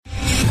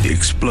The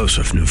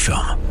explosive new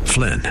film,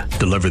 Flynn,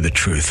 deliver the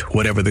truth,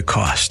 whatever the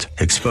cost,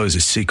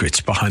 exposes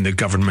secrets behind the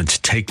government's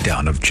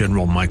takedown of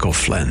General Michael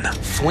Flynn.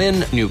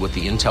 Flynn knew what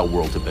the intel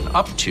world had been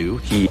up to.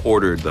 He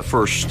ordered the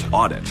first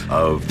audit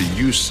of the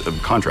use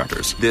of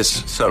contractors.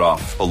 This set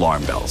off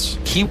alarm bells.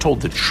 He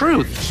told the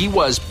truth. He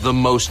was the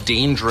most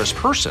dangerous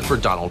person for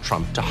Donald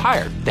Trump to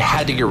hire. They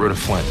had to get rid of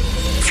Flynn.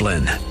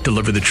 Flynn,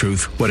 deliver the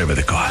truth, whatever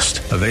the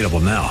cost. Available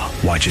now.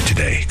 Watch it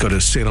today. Go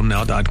to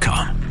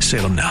salemnow.com.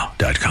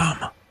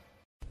 salemnow.com.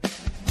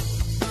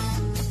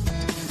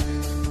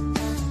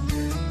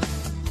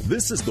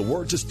 This is the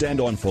Word to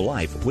Stand On for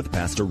Life with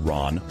Pastor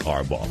Ron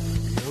Arbaugh.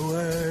 Your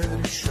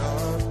word is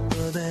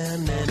sharper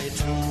than any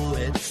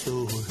two-edged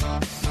sword,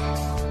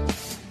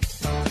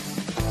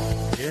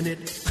 and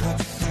it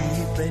cuts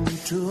deep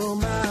into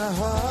my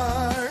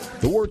heart.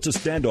 The Word to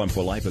Stand On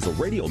for Life is a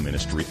radio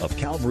ministry of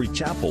Calvary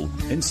Chapel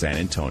in San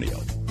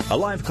Antonio. A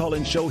live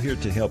call-in show here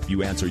to help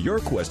you answer your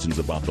questions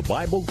about the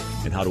Bible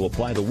and how to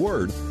apply the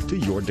Word to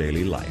your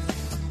daily life.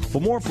 For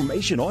more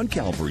information on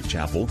Calvary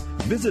Chapel,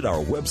 visit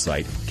our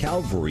website,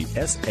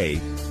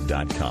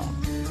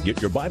 calvarysa.com.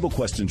 Get your Bible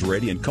questions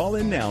ready and call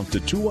in now to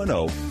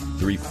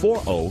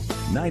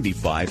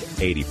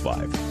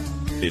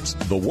 210-340-9585. It's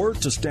The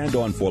Word to Stand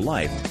On for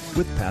Life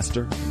with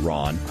Pastor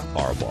Ron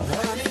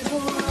Arbaugh.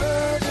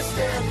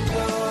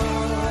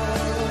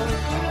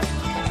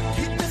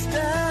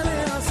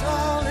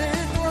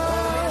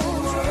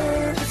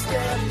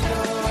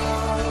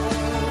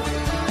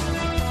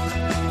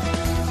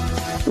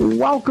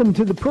 Welcome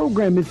to the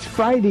program. It's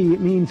Friday.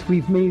 It means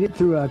we've made it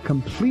through a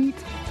complete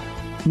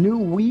new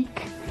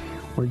week.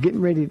 We're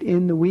getting ready to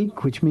end the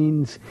week, which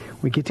means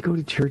we get to go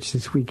to church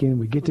this weekend.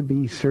 We get to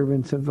be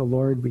servants of the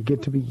Lord. We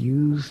get to be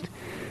used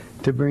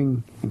to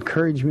bring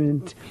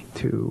encouragement,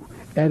 to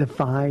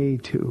edify,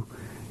 to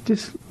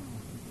just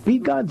be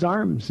God's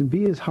arms and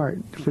be his heart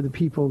for the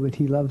people that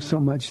he loves so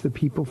much, the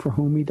people for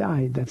whom he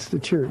died. That's the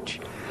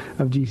church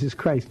of Jesus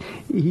Christ.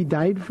 He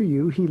died for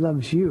you. He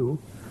loves you.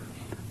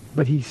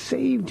 But he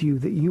saved you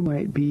that you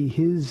might be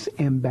his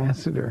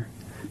ambassador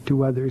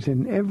to others.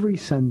 And every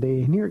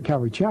Sunday, and here at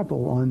Calvary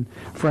Chapel on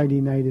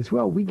Friday night as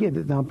well, we get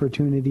an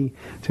opportunity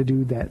to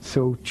do that.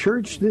 So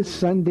church this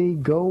Sunday,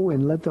 go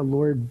and let the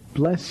Lord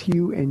bless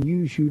you and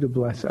use you to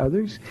bless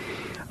others.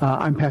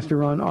 I'm Pastor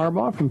Ron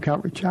Arbaugh from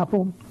Calvary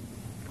Chapel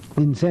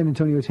in San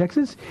Antonio,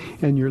 Texas,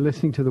 and you're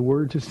listening to The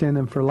Word to Stand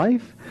On for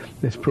Life.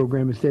 This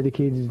program is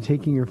dedicated to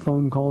taking your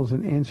phone calls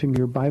and answering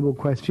your Bible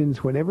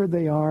questions, whatever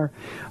they are,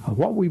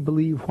 what we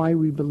believe, why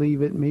we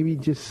believe it, maybe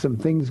just some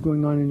things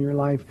going on in your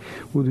life.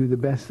 We'll do the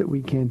best that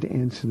we can to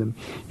answer them.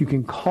 You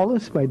can call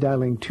us by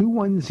dialing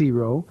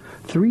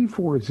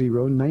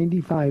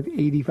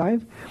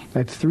 210-340-9585.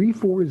 That's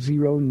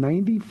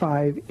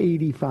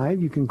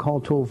 340-9585. You can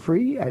call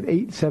toll-free at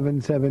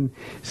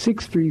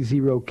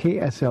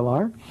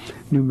 877-630-KSLR.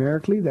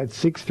 Numerically, that's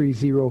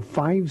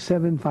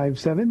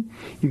 630-5757.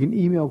 You can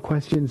email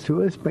questions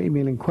to us by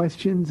emailing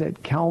questions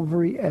at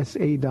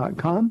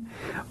calvarysa.com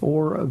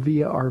or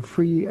via our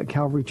free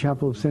Calvary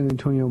Chapel of San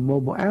Antonio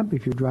mobile app.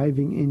 If you're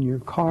driving in your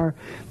car,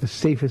 the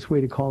safest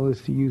way to call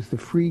is to use the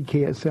free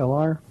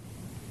KSLR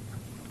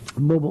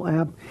mobile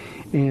app,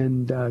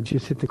 and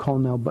just hit the call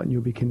now button.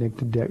 You'll be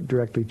connected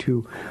directly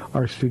to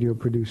our studio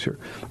producer.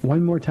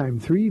 One more time,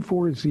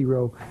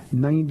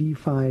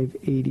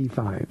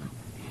 340-9585.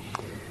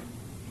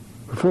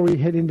 Before we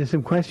head into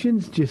some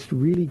questions, just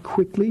really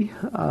quickly,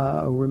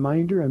 a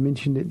reminder, I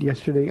mentioned it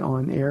yesterday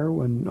on air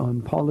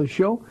on Paula's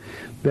show,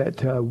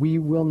 that we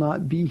will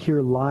not be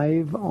here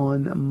live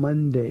on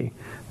Monday.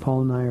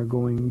 Paul and I are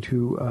going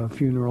to a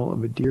funeral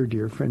of a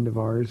dear friend of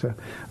ours, a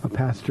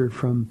pastor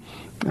from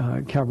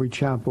Calvary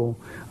Chapel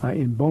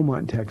in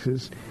Beaumont,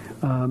 Texas.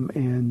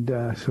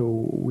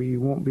 So we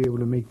won't be able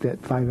to make that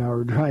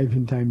 5-hour drive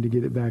in time to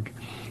get it back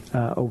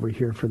over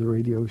here for the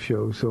radio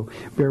show. So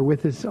bear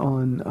with us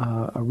on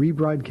a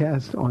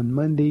rebroadcast on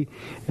Monday,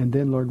 and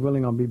then, Lord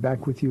willing, I'll be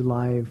back with you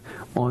live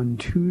on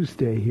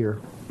Tuesday here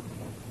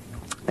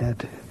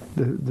at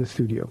the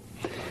studio.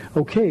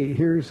 Okay,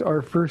 here's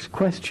our first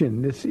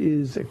question. This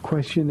is a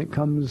question that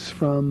comes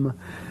from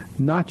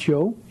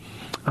Nacho.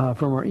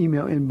 From our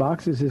email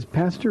inbox. It says,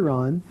 Pastor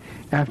Ron,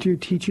 after your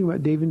teaching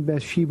about David and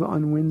Bathsheba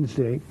on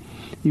Wednesday,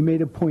 you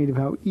made a point of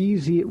how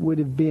easy it would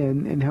have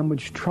been and how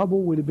much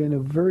trouble would have been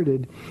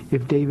averted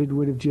if David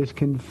would have just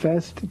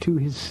confessed to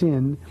his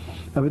sin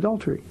of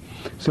adultery.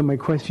 So my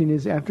question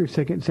is, after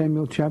 2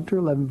 Samuel chapter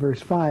 11,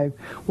 verse 5,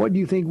 what do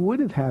you think would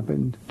have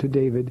happened to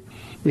David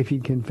if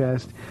he'd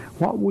confessed?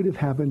 What would have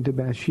happened to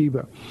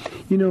Bathsheba?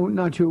 You know,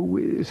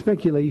 Nacho,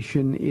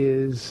 speculation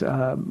is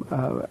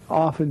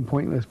often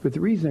pointless, but the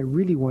reason I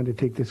really want to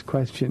take this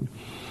question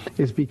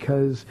is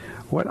because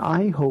what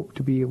I hope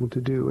to be able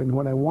to do and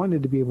what I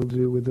wanted to be able to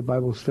do with the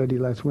Bible study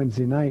last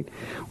Wednesday night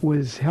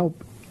was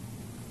help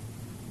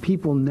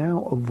people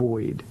now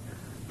avoid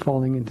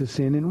falling into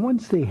sin. And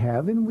once they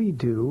have, and we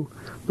do,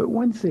 but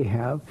once they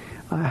have,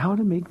 how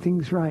to make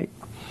things right.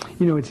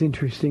 You know, it's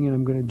interesting, and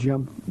I'm going to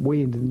jump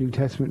way into the New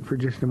Testament for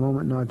just a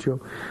moment, Nacho,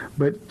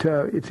 but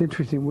it's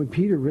interesting. When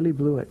Peter really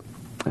blew it,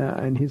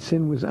 and his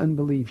sin was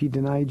unbelief. He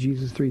denied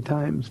Jesus 3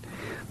 times.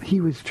 He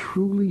was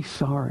truly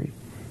sorry.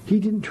 He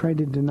didn't try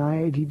to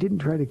deny it. He didn't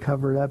try to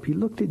cover it up. He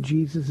looked at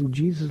Jesus, and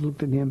Jesus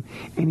looked at him,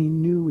 and he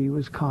knew he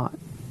was caught.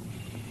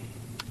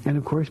 And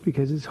of course,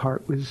 because his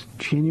heart was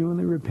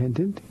genuinely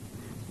repentant,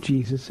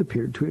 Jesus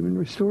appeared to him and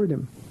restored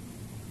him.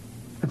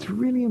 That's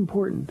really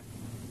important.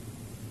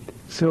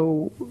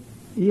 So,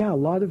 yeah, a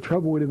lot of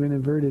trouble would have been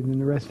averted in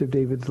the rest of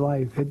David's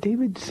life had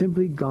David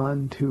simply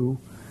gone to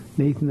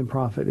Nathan the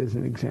prophet as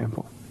an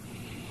example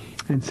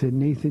and said,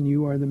 Nathan,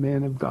 you are the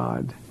man of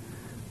God.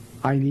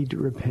 I need to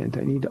repent.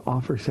 I need to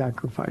offer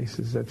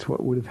sacrifices. That's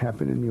what would have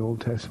happened in the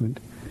Old Testament.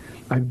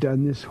 I've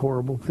done this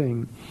horrible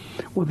thing.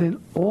 Well,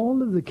 then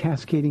all of the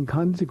cascading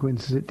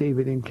consequences that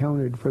David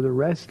encountered for the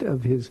rest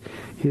of his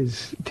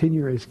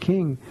tenure as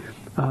king,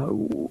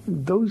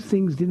 those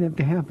things didn't have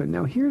to happen.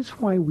 Now, here's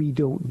why we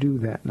don't do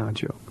that,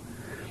 Nacho.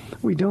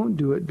 We don't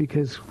do it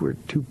because we're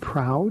too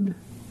proud.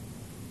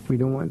 We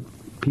don't want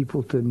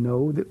people to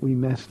know that we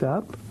messed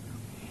up.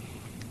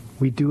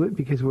 We do it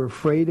because we're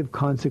afraid of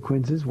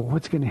consequences. Well,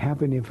 what's going to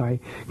happen if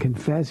I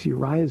confess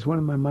Uriah is one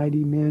of my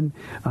mighty men?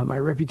 My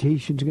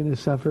reputation's going to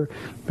suffer,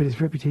 but his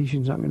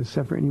reputation's not going to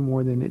suffer any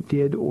more than it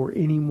did or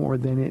any more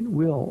than it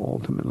will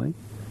ultimately.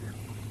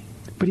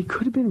 But he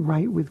could have been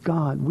right with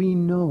God. We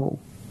know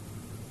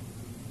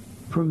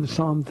from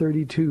Psalm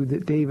 32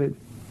 that David,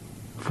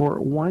 for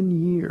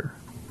 1 year,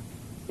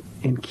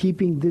 in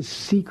keeping this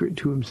secret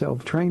to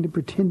himself, trying to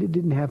pretend it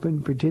didn't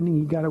happen, pretending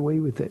he got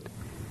away with it,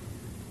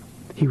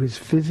 he was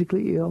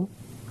physically ill.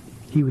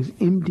 He was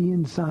empty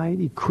inside.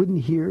 He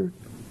couldn't hear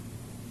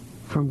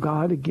from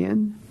God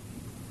again.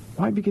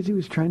 Why? Because he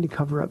was trying to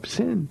cover up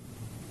sin.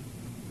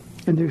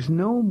 And there's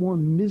no more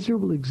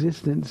miserable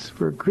existence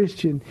for a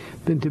Christian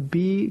than to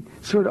be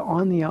sort of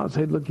on the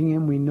outside looking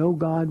in. We know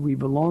God, we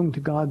belong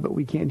to God, but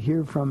we can't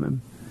hear from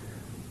him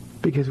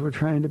because we're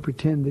trying to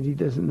pretend that he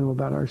doesn't know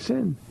about our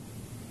sin.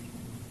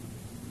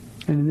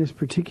 And in this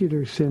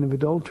particular sin of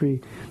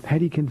adultery,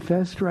 had he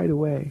confessed right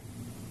away,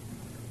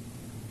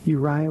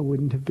 Uriah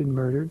wouldn't have been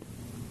murdered.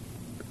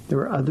 There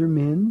were other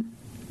men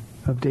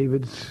of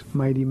David's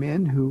mighty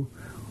men who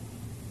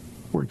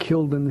were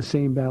killed in the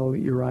same battle that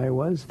Uriah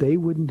was. They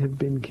wouldn't have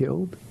been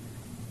killed.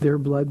 Their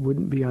blood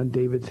wouldn't be on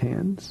David's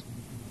hands.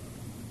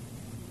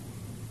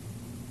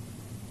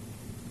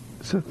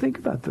 So think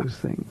about those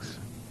things.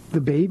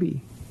 The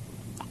baby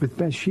with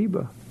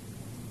Bathsheba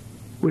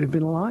would have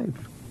been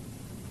alive.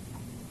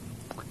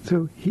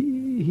 So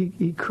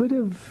he could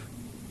have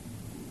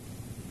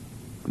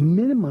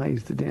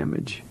minimized the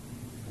damage.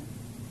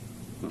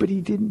 But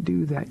he didn't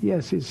do that.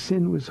 Yes, his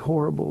sin was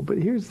horrible. But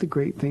here's the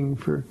great thing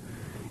for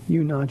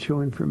you,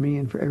 Nacho, and for me,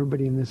 and for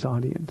everybody in this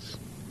audience.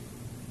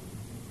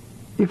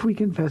 If we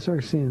confess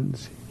our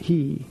sins,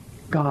 he,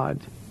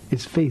 God,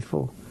 is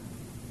faithful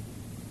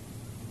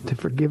to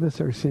forgive us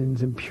our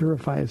sins and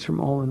purify us from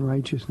all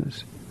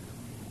unrighteousness.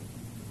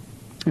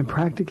 And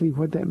practically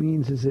what that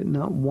means is that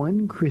not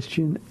one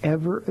Christian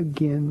ever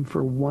again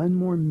for one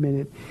more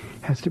minute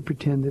has to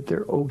pretend that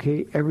they're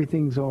okay,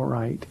 everything's all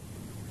right.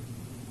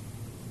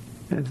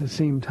 And at the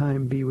same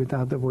time be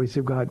without the voice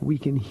of God. We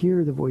can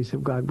hear the voice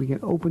of God. We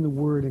can open the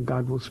Word and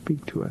God will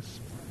speak to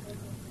us.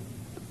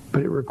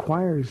 But it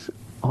requires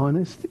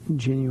honest and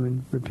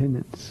genuine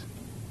repentance.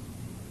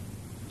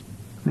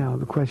 Now,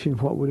 the question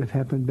of what would have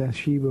happened to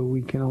Bathsheba,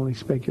 we can only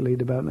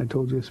speculate about, and I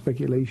told you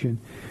speculation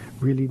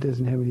really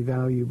doesn't have any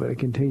value, but I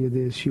can tell you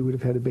this, she would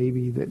have had a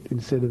baby that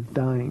instead of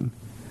dying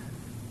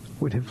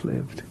would have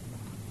lived.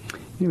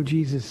 You know,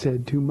 Jesus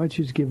said, too much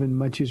is given,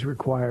 much is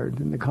required.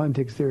 And the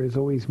context there is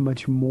always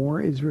much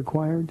more is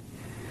required.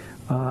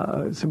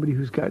 Somebody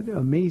who's got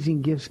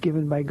amazing gifts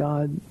given by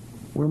God,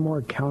 we're more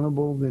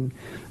accountable than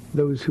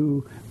those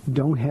who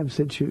don't have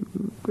such a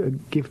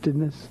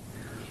giftedness.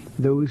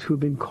 Those who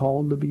have been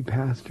called to be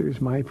pastors,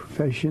 my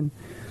profession,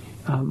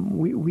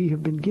 we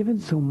have been given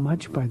so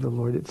much by the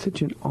Lord. It's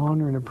such an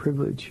honor and a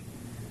privilege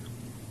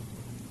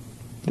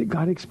that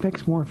God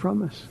expects more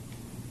from us.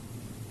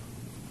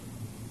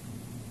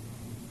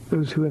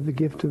 Those who have the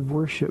gift of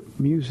worship,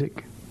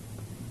 music,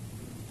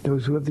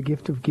 those who have the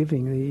gift of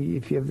giving.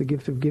 If you have the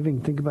gift of giving,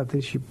 think about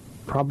this, you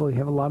probably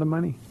have a lot of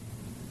money.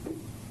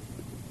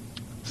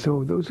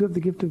 So those who have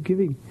the gift of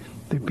giving,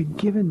 they've been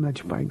given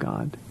much by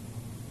God.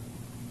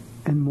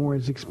 And more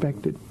is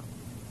expected.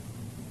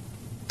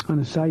 On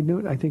a side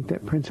note, I think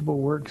that principle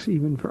works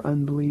even for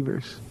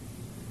unbelievers.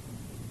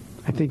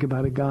 I think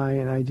about a guy,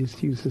 and I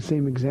just use the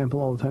same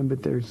example all the time,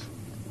 but there's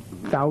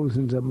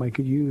thousands of them I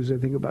could use. I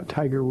think about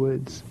Tiger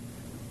Woods.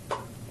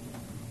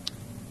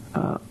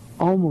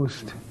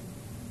 Almost,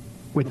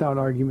 without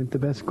argument, the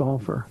best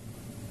golfer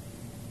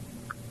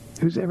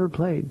who's ever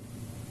played.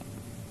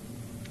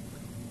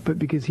 But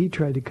because he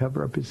tried to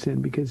cover up his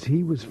sin, because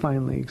he was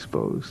finally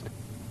exposed,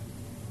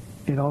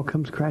 it all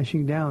comes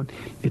crashing down.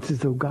 It's as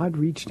though God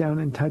reached down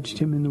and touched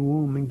him in the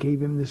womb and gave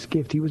him this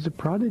gift. He was a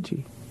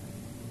prodigy.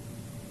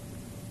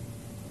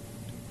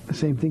 The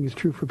same thing is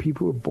true for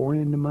people who are born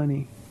into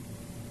money.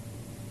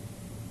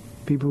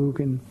 People who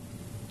can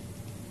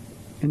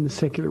in the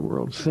secular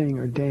world sing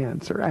or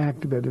dance or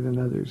act better than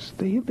others.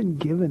 They have been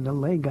given a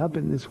leg up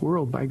in this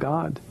world by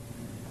God.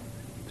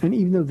 And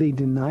even though they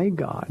deny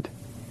God,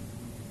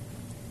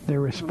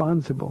 they're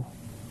responsible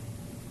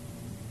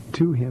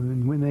to him.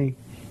 And when they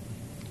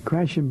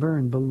crash and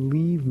burn,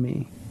 believe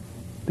me,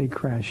 they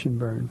crash and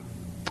burn.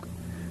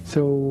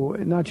 So,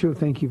 Nacho,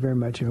 thank you very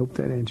much. I hope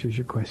that answers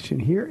your question.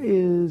 Here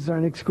is our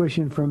next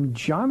question from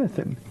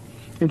Jonathan.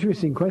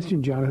 Interesting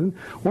question, Jonathan.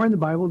 Where in the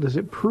Bible does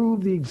it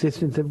prove the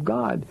existence of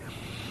God?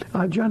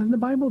 Jonathan, the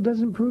Bible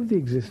doesn't prove the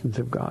existence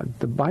of God.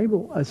 The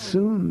Bible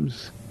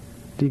assumes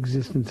the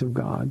existence of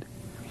God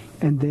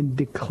and then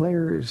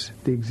declares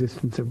the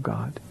existence of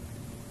God.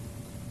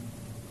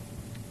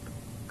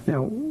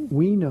 Now,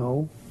 we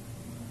know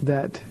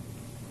that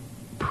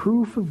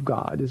proof of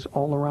God is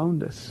all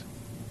around us.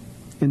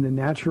 In the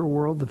natural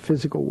world, the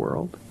physical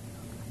world,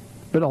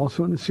 but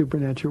also in the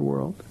supernatural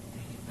world.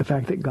 The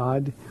fact that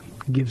God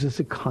gives us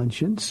a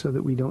conscience so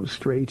that we don't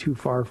stray too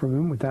far from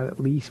him without at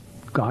least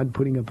God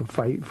putting up a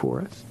fight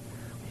for us.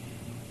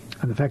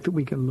 And the fact that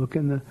we can look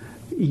in the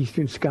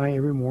eastern sky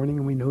every morning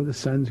and we know the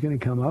sun's going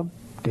to come up.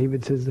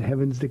 David says the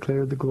heavens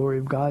declare the glory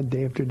of God.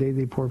 Day after day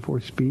they pour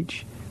forth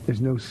speech.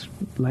 There's no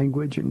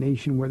language or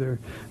nation where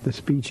the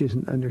speech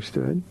isn't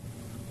understood.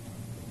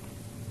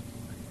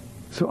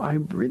 So I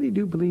really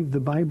do believe the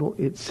Bible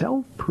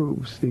itself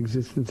proves the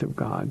existence of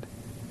God.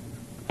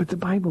 But the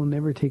Bible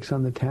never takes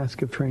on the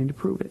task of trying to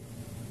prove it.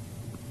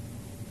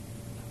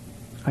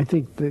 I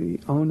think the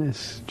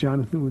onus,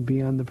 Jonathan, would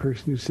be on the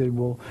person who said,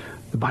 well,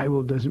 the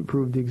Bible doesn't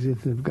prove the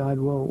existence of God.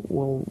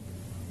 Well,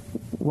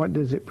 what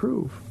does it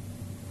prove?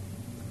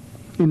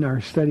 In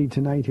our study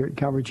tonight here at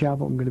Calvary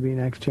Chapel, I'm going to be in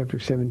Acts chapter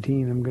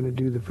 17. I'm going to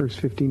do the first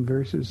 15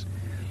 verses.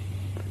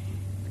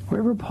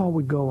 Wherever Paul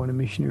would go on a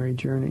missionary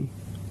journey,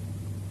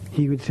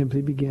 he would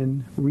simply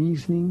begin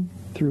reasoning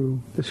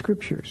through the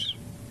Scriptures.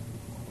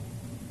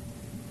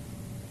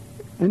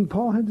 And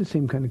Paul had the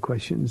same kind of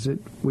questions that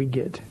we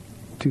get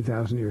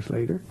 2,000 years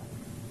later.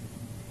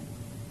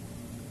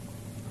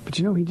 But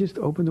he just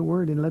opened the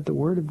Word and let the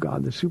Word of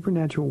God, the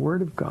supernatural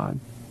Word of God,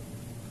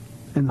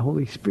 and the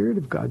Holy Spirit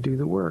of God do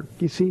the work.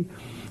 You see,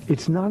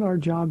 it's not our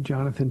job,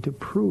 Jonathan, to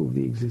prove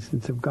the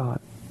existence of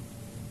God.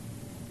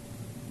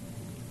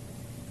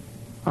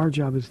 Our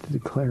job is to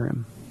declare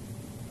him.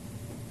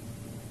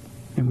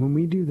 And when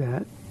we do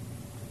that,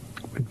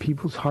 when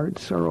people's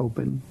hearts are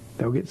open,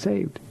 they'll get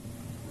saved.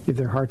 If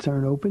their hearts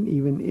aren't open,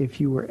 even if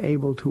you were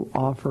able to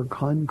offer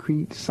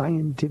concrete,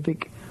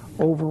 scientific,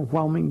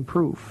 overwhelming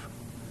proof,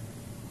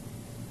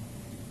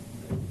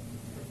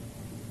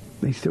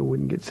 they still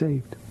wouldn't get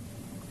saved.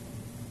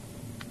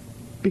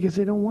 Because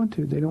they don't want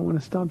to. They don't want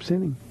to stop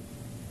sinning.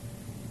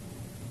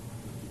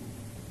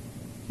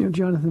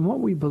 Jonathan, what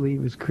we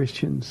believe as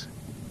Christians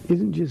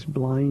isn't just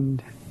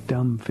blind,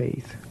 dumb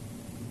faith.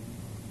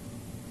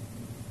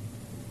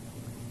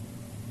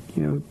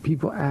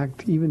 People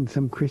act, even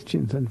some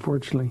Christians,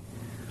 unfortunately,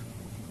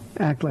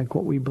 act like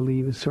what we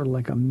believe is sort of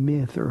like a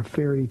myth or a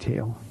fairy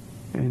tale.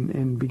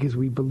 And because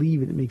we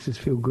believe it, it makes us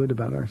feel good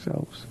about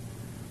ourselves.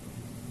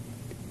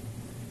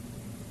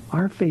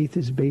 Our faith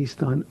is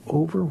based on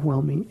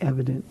overwhelming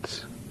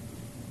evidence.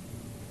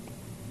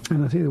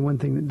 And I'll tell you the one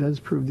thing that does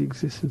prove the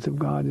existence of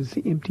God is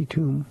the empty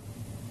tomb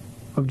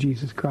of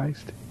Jesus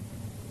Christ.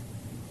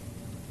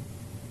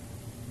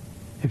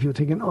 If you'll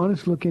take an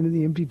honest look into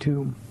the empty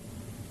tomb,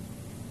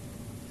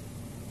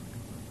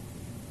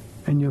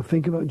 and you'll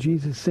think about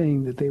Jesus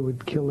saying that they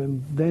would kill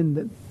him, then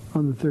that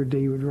on the third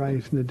day he would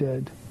rise from the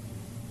dead.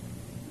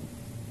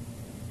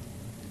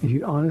 If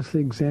you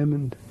honestly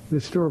examined the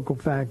historical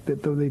fact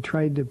that though they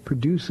tried to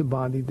produce a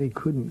body, they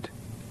couldn't.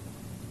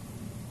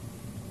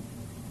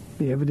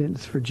 The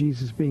evidence for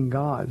Jesus being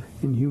God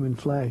in human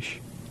flesh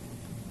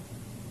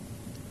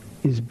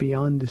is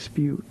beyond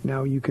dispute.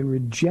 Now, you can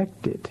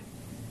reject it,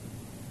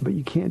 but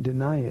you can't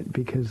deny it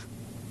because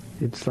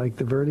it's like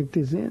the verdict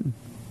is in.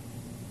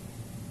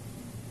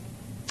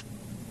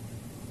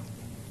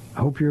 I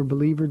hope you're a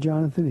believer,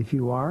 Jonathan. If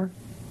you are,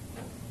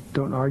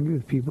 don't argue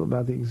with people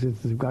about the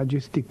existence of God.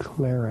 Just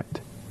declare it.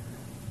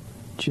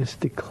 Just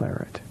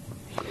declare it.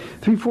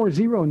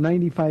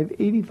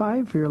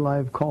 340-9585 for your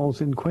live calls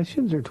and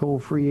questions, or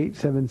toll-free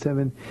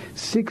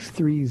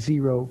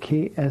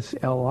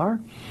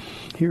 877-630-KSLR.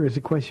 Here is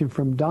a question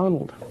from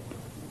Donald.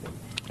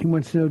 He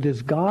wants to know,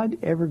 does God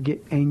ever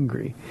get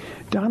angry?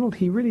 Donald,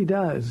 he really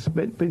does.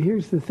 But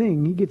here's the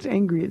thing. He gets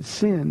angry at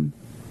sin.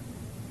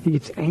 He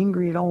gets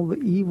angry at all the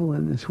evil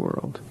in this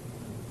world.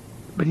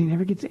 But he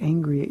never gets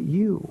angry at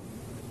you.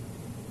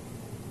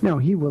 Now,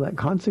 he will let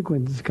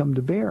consequences come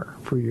to bear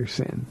for your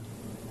sin.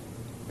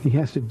 He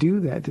has to do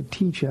that to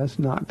teach us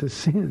not to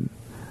sin.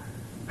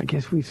 I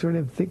guess we sort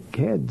of have thick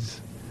heads.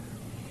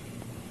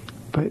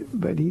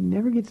 But he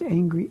never gets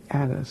angry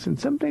at us. And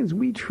sometimes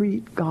we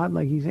treat God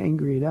like he's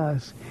angry at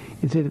us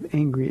instead of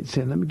angry at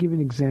sin. Let me give you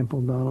an example,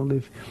 Donald.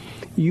 If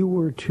you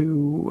were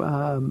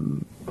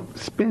to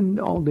spend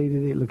all day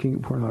today looking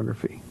at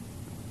pornography,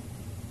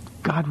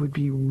 God would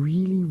be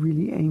really,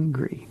 really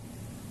angry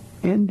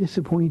and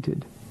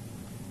disappointed.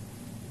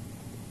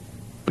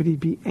 But he'd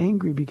be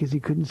angry because he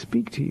couldn't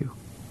speak to you.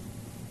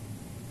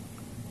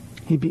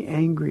 He'd be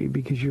angry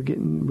because you're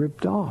getting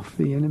ripped off.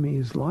 The enemy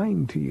is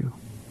lying to you.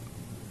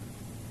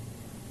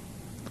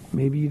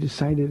 Maybe you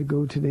decided to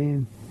go today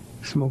and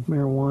smoke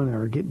marijuana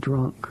or get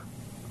drunk.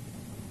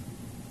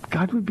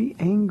 God would be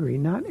angry,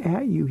 not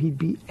at you. He'd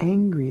be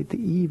angry at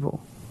the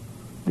evil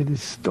that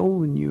has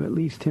stolen you, at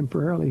least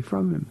temporarily,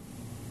 from him.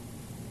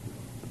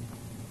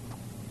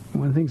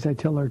 One of the things I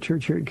tell our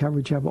church here at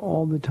Calvary Chapel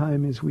all the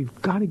time is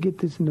we've got to get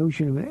this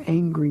notion of an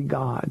angry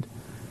God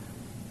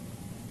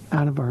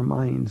out of our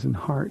minds and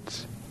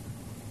hearts.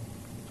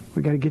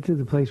 We've got to get to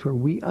the place where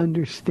we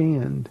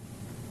understand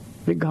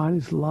that God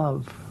is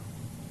love.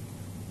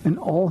 And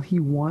all he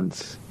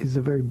wants is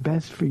the very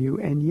best for you.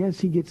 And yes,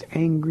 he gets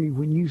angry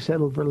when you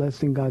settle for less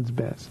than God's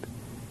best.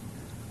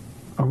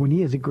 Or when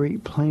he has a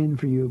great plan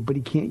for you, but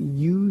he can't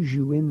use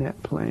you in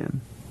that plan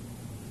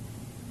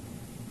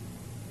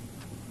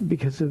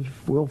because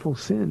of willful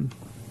sin.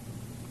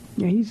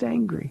 Yeah, he's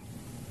angry.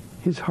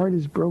 His heart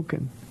is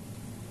broken.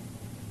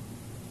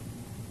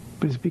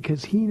 But it's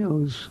because he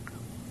knows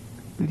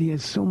that he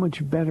has so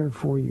much better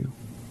for you.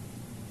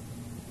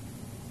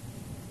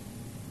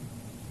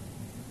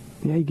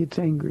 Yeah, he gets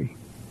angry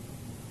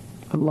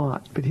a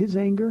lot, but his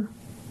anger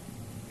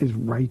is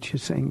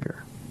righteous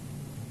anger.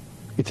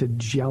 It's a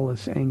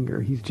jealous anger.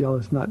 He's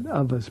jealous not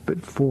of us,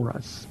 but for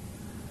us.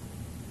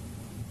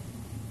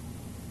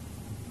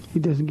 He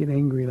doesn't get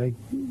angry like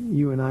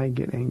you and I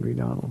get angry,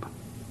 Donald.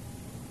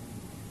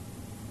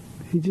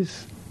 He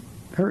just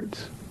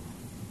hurts.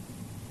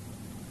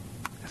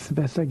 That's the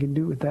best I can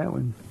do with that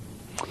one.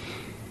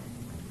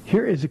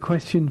 Here is a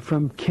question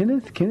from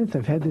Kenneth. Kenneth,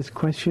 I've had this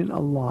question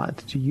a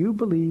lot. Do you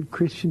believe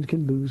Christians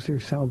can lose their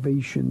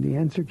salvation? The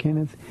answer,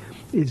 Kenneth,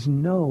 is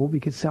no,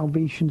 because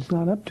salvation's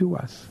not up to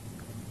us.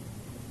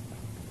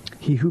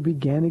 He who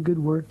began a good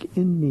work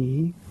in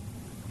me,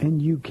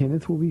 and you,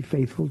 Kenneth, will be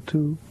faithful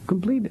to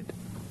complete it.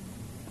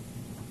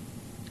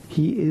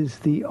 He is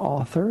the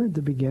author,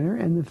 the beginner,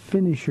 and the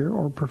finisher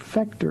or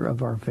perfecter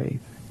of our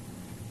faith.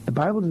 The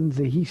Bible doesn't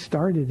say he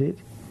started it,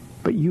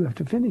 but you have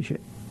to finish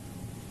it.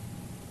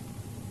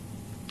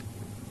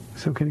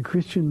 So can a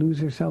Christian lose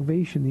their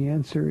salvation? The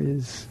answer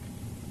is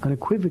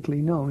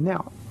unequivocally no.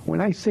 Now,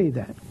 when I say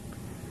that,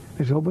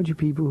 there's a whole bunch of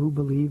people who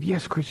believe,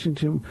 yes, Christians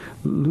can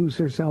lose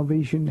their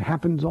salvation. It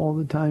happens all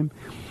the time.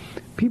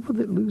 People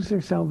that lose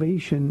their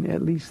salvation,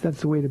 at least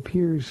that's the way it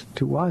appears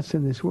to us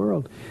in this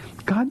world,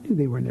 God knew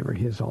they were never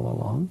his all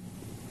along.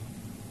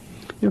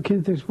 You know,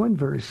 Kenneth, there's one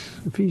verse,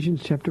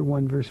 Ephesians chapter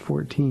 1, verse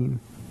 14.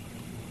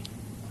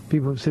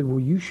 People have said, well,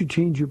 you should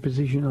change your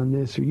position on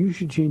this, or you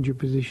should change your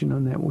position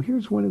on that. Well,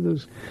 here's one of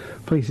those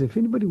places. If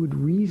anybody would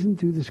reason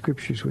through the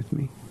scriptures with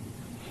me,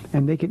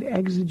 and they could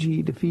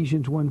exegete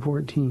Ephesians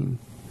 1:14,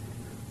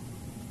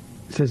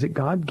 it says that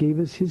God gave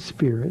us his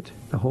Spirit,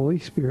 the Holy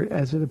Spirit,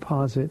 as a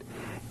deposit,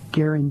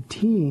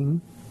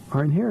 guaranteeing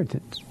our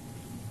inheritance.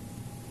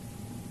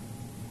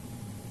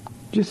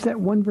 Just that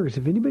one verse.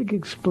 If anybody could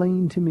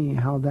explain to me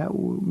how that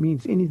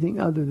means anything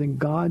other than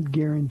God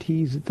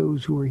guarantees that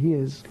those who are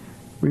his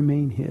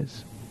remain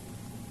his,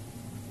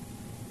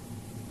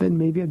 then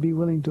maybe I'd be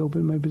willing to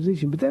open my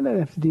position. But then I'd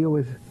have to deal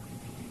with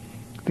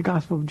the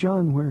Gospel of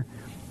John, where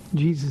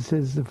Jesus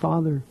says the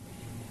Father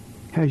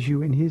has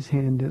you in his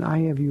hand and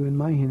I have you in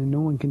my hand, and no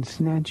one can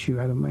snatch you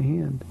out of my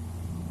hand.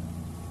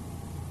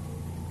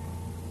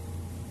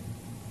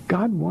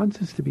 God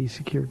wants us to be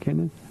secure,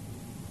 Kenneth.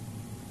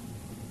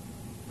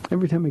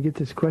 Every time I get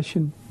this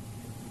question,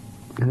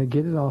 and I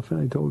get it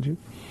often, I told you,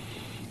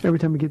 every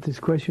time I get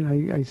this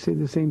question, I say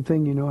the same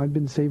thing. You know, I've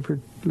been saved for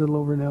a little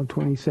over now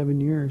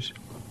 27 years.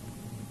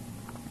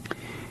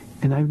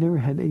 And I've never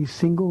had a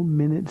single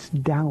minute's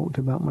doubt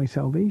about my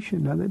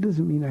salvation. Now, that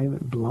doesn't mean I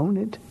haven't blown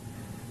it.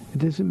 It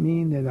doesn't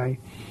mean that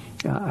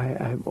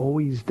I've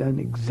always done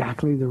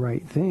exactly the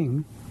right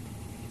thing.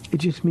 It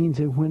just means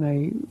that when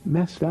I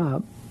messed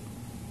up,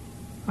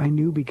 I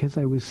knew because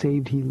I was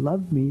saved, he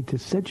loved me to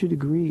such a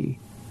degree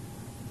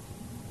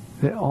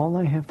that all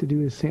I have to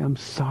do is say, I'm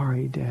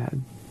sorry,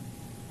 Dad.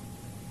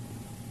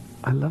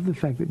 I love the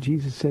fact that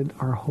Jesus said,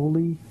 our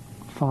Holy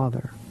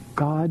Father,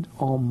 God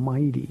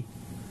Almighty.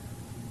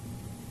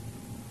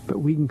 But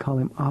we can call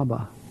him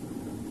Abba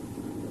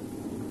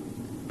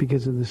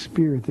because of the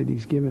Spirit that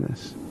he's given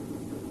us.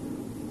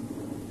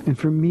 And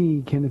for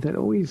me, Kenneth, that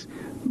always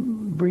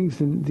brings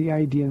the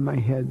idea in my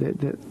head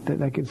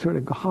that I can sort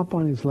of hop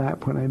on his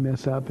lap when I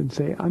mess up and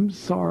say, I'm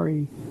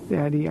sorry,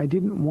 Daddy, I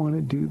didn't want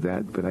to do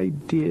that, but I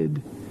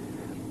did.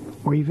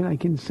 Or even I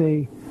can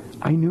say,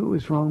 I knew it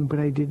was wrong, but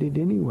I did it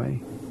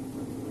anyway.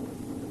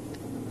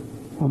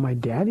 Well, my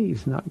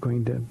daddy's not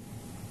going to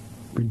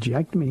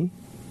reject me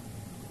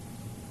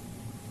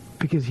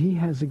because he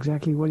has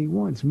exactly what he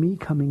wants. Me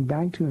coming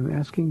back to him,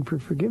 asking for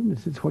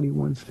forgiveness. It's what he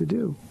wants to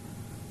do.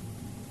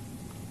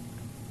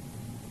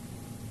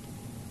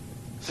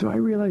 So I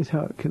realize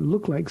how it can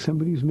look like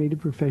somebody who's made a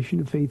profession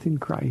of faith in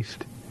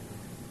Christ.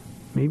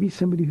 Maybe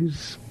somebody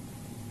who's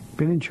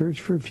been in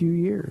church for a few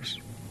years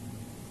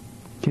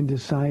can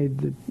decide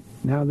that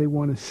now they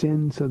want to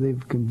sin, so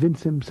they've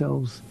convinced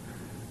themselves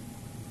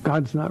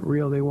God's not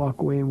real, they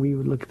walk away, and we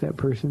would look at that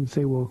person and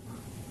say, well,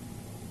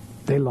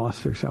 they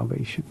lost their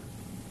salvation.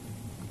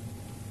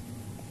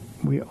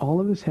 All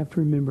of us have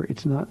to remember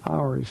it's not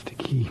ours to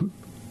keep.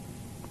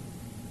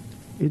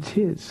 It's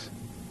His.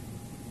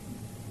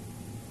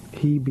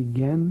 He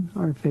began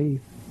our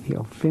faith.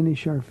 He'll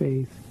finish our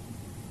faith.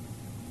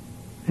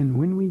 And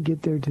when we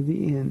get there to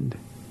the end,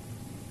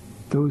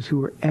 those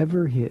who are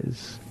ever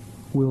His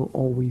will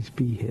always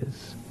be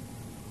His.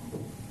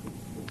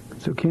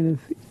 So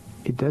Kenneth,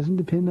 it doesn't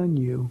depend on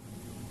you.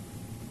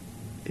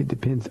 It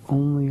depends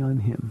only on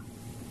Him.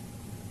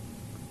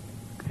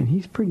 And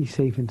He's pretty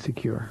safe and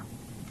secure.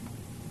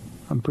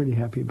 I'm pretty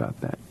happy about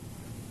that.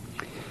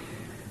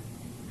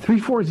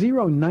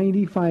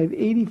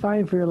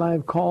 340-9585 for your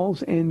live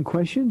calls and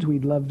questions.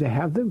 We'd love to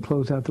have them.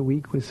 Close out the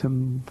week with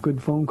some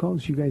good phone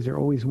calls. You guys are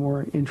always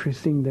more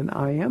interesting than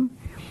I am.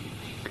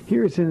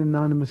 Here's an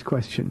anonymous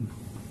question.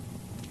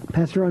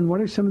 Pastor Ron, what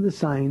are some of the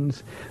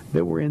signs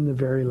that we're in the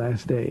very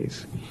last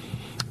days?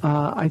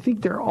 I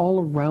think they're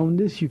all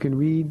around us. You can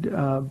read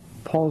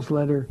Paul's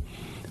letter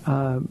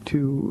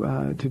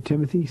to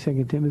Timothy,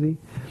 2 Timothy,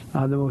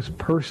 the most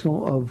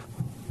personal of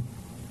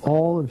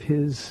all of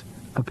his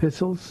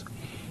epistles.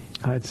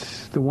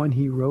 It's the one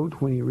he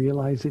wrote when he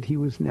realized that he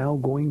was now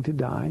going to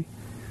die.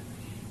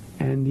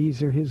 And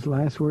these are his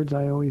last words.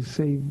 I always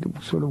say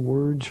sort of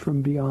words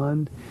from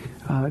beyond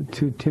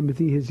to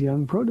Timothy, his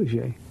young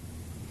protege.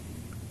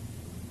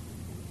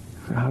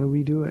 So how do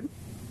we do it?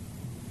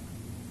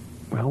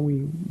 Well,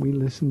 we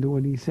listen to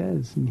what he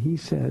says. And he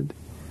said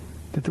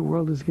that the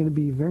world is going to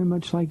be very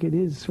much like it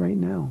is right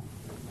now.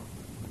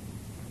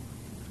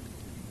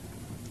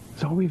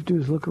 So all we have to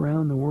do is look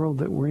around the world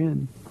that we're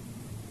in.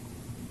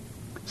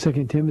 2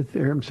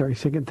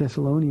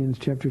 Thessalonians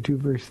chapter 2,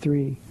 verse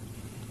 3.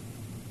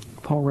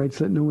 Paul writes,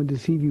 let no one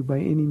deceive you by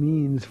any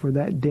means, for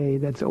that day,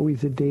 that's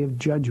always a day of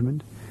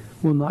judgment,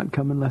 will not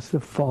come unless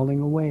the falling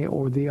away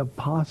or the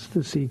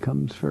apostasy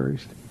comes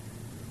first,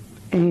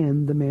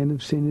 and the man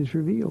of sin is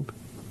revealed.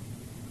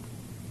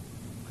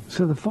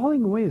 So the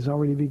falling away has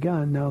already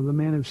begun. Now, the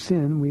man of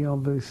sin, we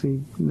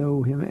obviously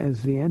know him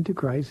as the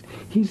Antichrist.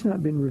 He's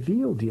not been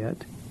revealed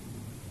yet.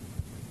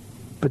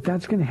 But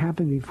that's going to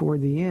happen before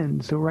the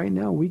end. So right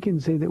now, we can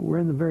say that we're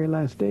in the very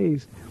last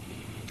days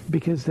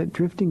because that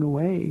drifting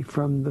away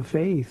from the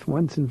faith,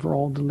 once and for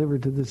all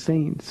delivered to the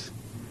saints.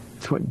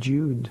 It's what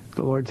Jude,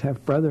 the Lord's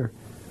half-brother,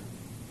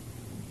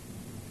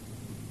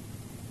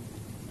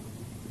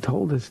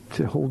 told us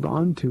to hold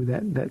on to,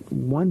 that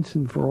once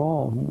and for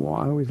all,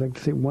 I always like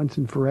to say once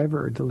and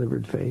forever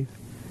delivered faith.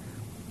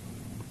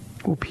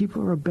 Well,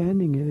 people are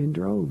abandoning it in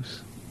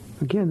droves.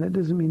 Again, that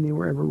doesn't mean they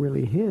were ever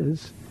really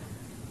his,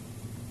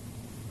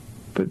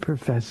 but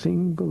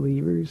professing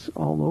believers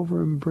all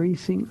over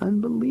embracing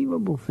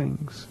unbelievable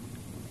things.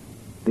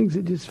 Things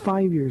that just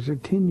 5 years or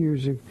 10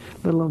 years or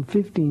let alone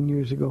 15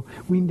 years ago,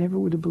 we never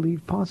would have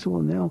believed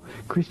possible. Now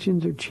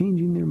Christians are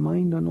changing their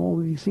mind on all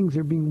of these things.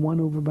 They're being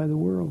won over by the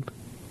world.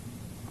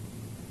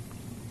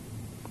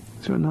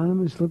 So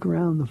anonymous, look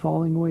around. The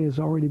falling away has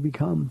already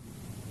begun.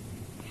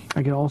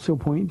 I can also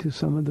point to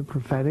some of the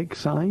prophetic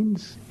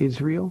signs.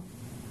 Israel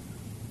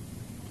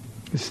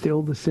is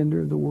still the center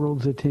of the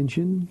world's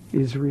attention.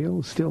 Israel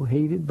is still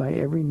hated by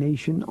every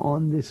nation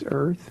on this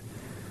earth.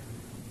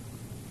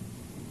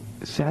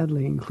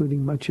 Sadly,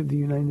 including much of the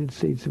United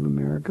States of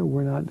America.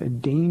 We're not a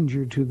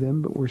danger to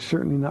them, but we're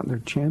certainly not their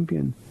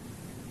champion,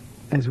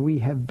 as we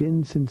have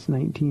been since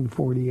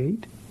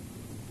 1948.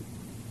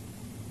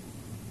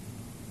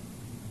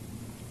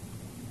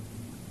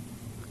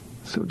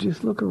 So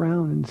just look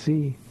around and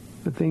see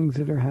the things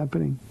that are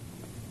happening.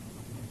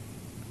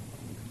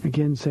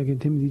 Again, 2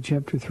 Timothy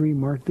chapter 3,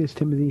 mark this,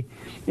 Timothy,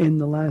 in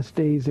the last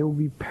days there will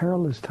be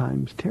perilous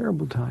times,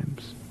 terrible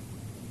times.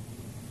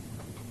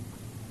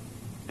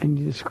 And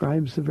he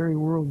describes the very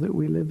world that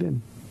we live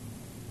in.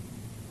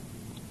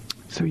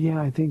 So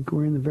yeah, I think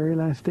we're in the very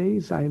last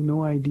days. I have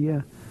no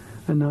idea,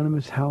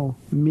 anonymous, how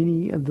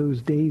many of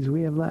those days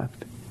we have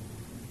left.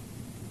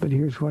 But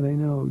here's what I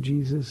know.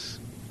 Jesus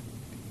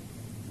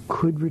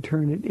could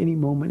return at any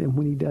moment, and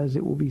when he does,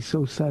 it will be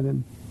so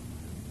sudden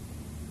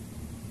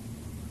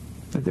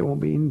that there won't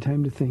be any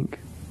time to think.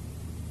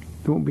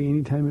 There won't be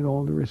any time at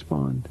all to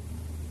respond.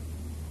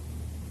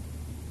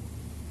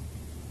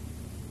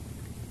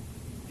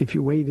 If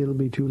you wait, it'll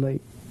be too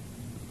late.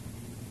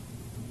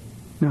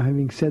 Now,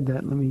 having said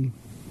that, let me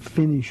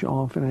finish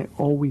off, and I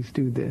always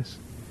do this.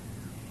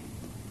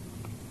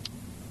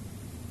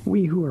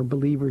 We who are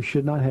believers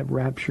should not have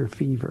rapture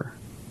fever.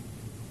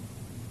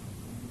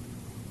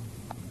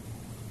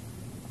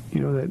 You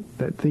know,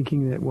 that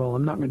thinking that, well,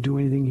 I'm not going to do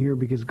anything here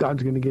because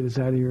God's going to get us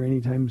out of here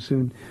anytime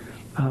soon.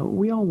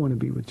 We all want to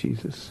be with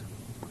Jesus.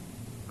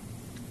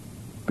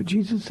 But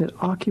Jesus said,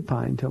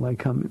 occupy until I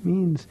come. It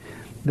means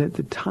that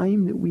the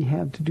time that we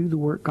have to do the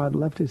work God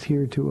left us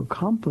here to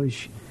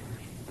accomplish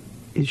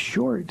is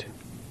short.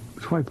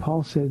 That's why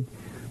Paul said,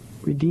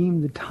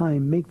 redeem the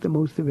time, make the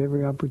most of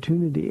every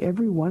opportunity.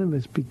 Every one of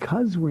us,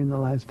 because we're in the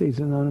last days,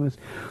 anonymous,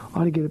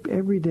 ought to get up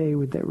every day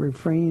with that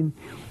refrain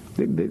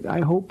that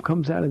I hope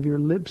comes out of your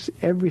lips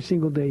every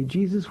single day.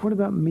 Jesus, what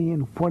about me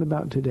and what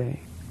about today?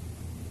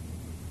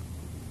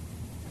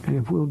 And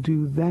if we'll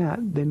do that,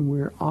 then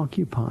we're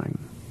occupying.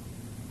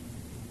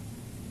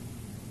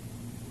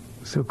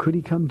 So could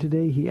he come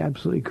today? He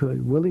absolutely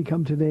could. Will he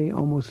come today?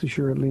 Almost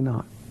assuredly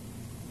not.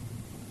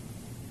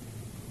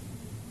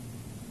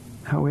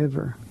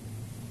 However,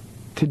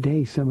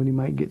 today somebody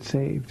might get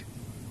saved.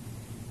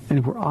 And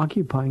if we're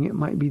occupying, it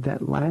might be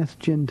that last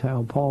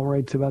Gentile. Paul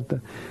writes about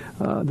the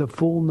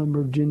full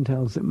number of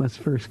Gentiles that must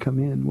first come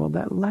in. Well,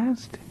 that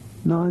last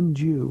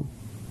non-Jew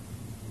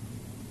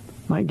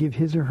might give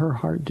his or her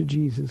heart to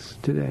Jesus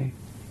today.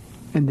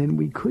 And then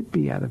we could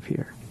be out of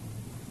here.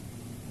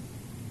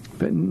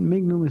 But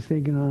make no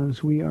mistake on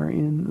us, we are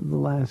in the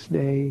last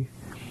day,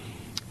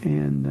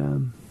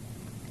 and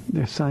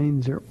the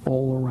signs are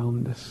all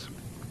around us.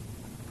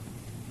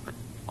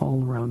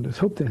 All around us.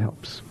 Hope that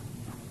helps.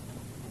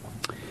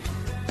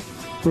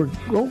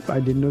 I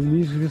didn't know the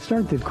music would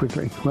start that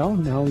quickly. Well,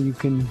 now you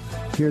can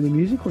hear the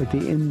music. We're at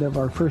the end of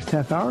our first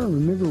half hour.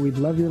 Remember, we'd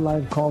love your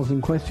live calls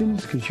and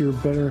questions because you're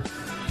better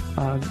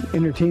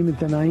entertainment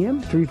than I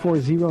am.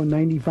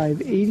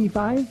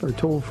 340-9585 or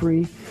toll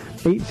free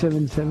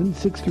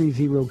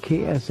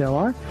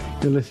 877-630-KSLR.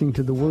 You're listening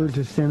to The Word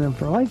to Stand Up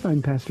for Life.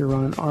 I'm Pastor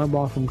Ron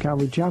Arbaugh from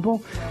Calvary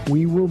Chapel.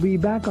 We will be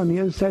back on the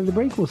other side of the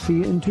break. We'll see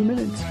you in 2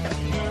 minutes.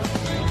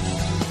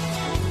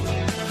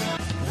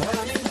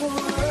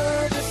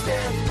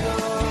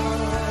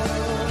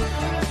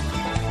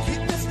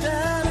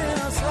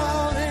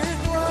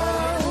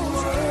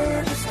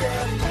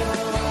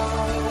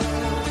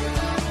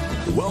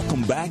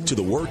 Welcome back to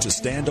the Word to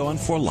Stand On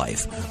for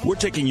Life. We're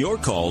taking your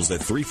calls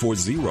at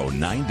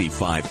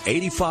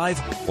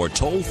 340-9585 or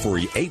toll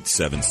free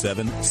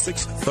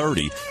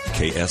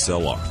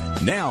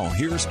 877-630-KSLR. Now,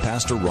 here's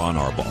Pastor Ron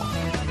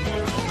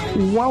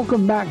Arbaugh.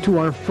 Welcome back to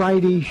our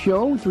Friday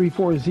show,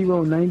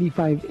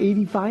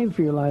 340-9585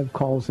 for your live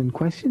calls and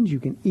questions. You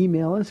can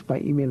email us by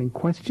emailing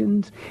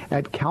questions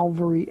at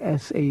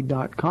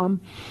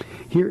calvarysa.com.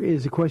 Here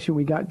is a question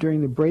we got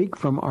during the break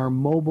from our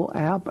mobile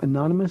app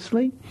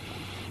anonymously.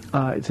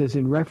 It says,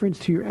 in reference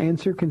to your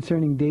answer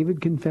concerning David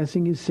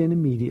confessing his sin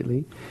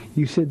immediately,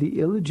 you said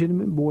the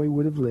illegitimate boy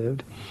would have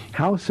lived.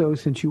 How so,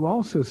 since you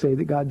also say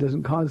that God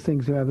doesn't cause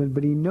things to happen,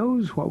 but he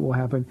knows what will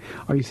happen?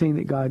 Are you saying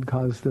that God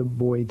caused the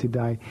boy to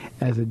die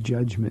as a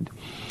judgment?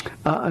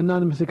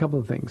 Anonymous, a couple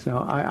of things. Now,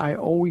 I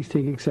always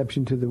take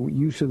exception to the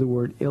use of the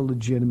word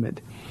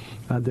illegitimate.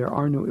 There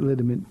are no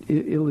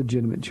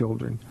illegitimate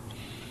children.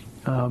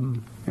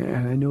 And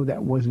I know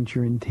that wasn't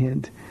your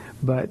intent.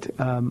 But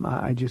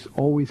I just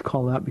always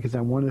call out because I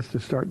want us to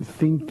start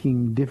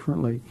thinking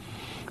differently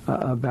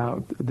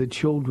about the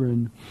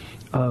children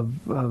of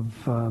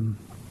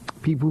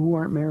people who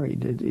aren't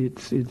married.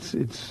 It's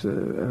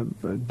a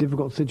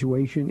difficult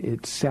situation.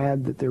 It's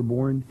sad that they're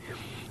born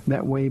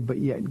that way, but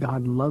yet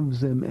God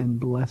loves them and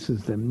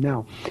blesses them.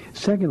 Now,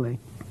 secondly,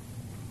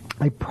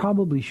 I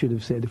probably should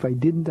have said, if I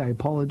didn't, I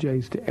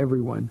apologize to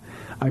everyone.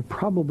 I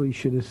probably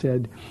should have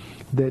said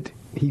that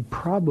he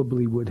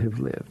probably would have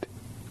lived.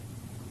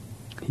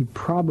 He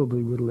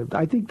probably would have lived.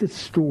 I think the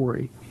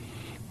story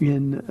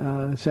in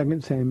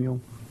 2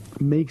 Samuel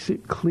makes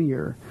it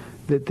clear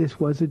that this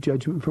was a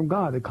judgment from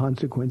God, a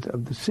consequence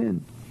of the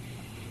sin.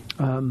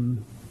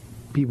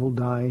 People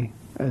die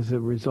as a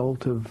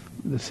result of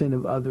the sin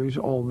of others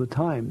all the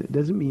time. That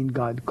doesn't mean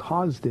God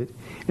caused it,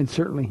 and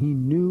certainly he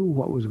knew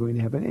what was going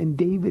to happen, and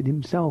David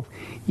himself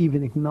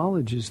even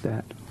acknowledges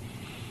that.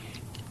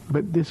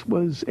 But this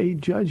was a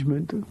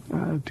judgment.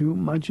 To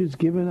much is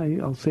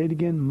given. I'll say it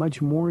again,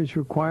 much more is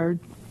required.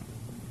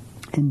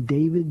 And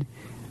David,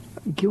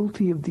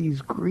 guilty of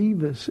these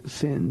grievous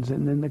sins,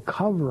 and then the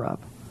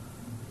cover-up.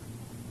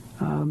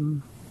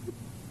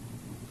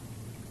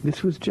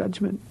 This was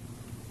judgment.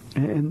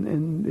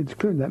 And it's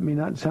clear that may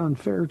not sound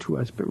fair to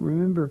us, but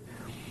remember,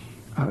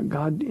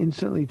 God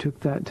instantly took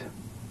that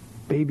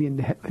baby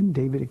into heaven.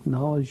 David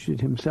acknowledged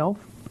it himself.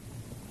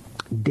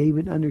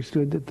 David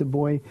understood that the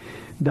boy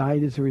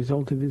died as a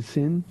result of his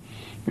sin,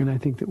 and I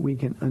think that we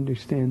can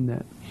understand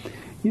that.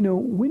 You know,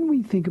 when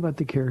we think about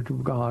the character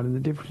of God and the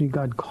difference between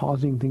God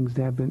causing things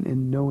to happen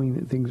and knowing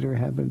that things are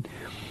happening,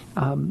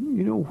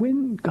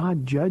 when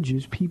God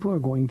judges, people are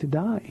going to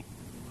die.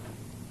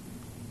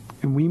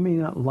 And we may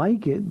not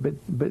like it, but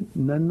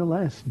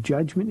nonetheless,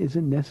 judgment is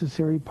a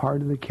necessary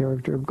part of the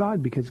character of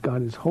God because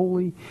God is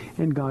holy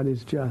and God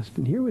is just.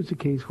 And here was a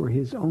case where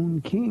his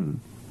own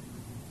king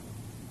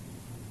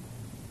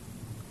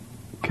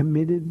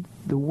committed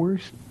the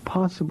worst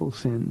possible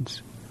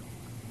sins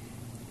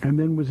and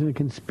then was in a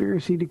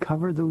conspiracy to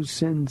cover those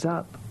sins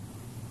up.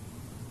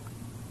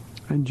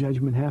 And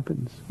judgment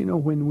happens. You know,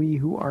 when we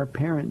who are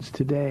parents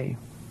today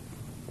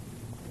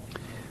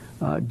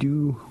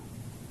do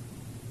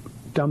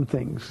dumb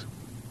things,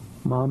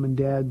 mom and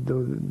dad,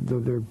 though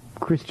they're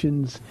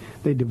Christians,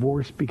 they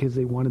divorce because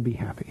they want to be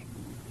happy.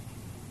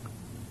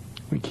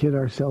 We kid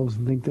ourselves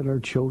and think that our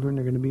children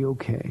are going to be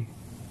okay.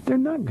 They're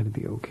not going to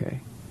be okay.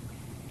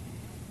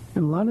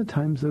 And a lot of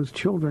times those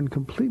children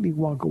completely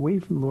walk away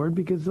from the Lord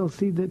because they'll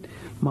see that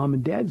mom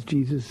and dad's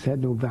Jesus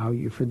had no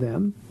value for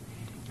them.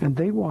 And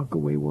they walk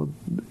away. Well,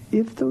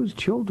 if those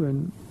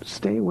children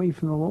stay away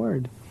from the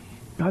Lord,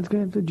 God's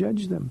going to have to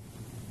judge them.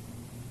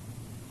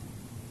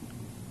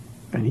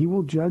 And he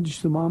will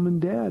judge the mom and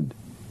dad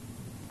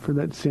for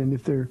that sin.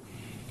 If they're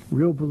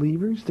real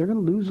believers, they're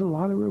going to lose a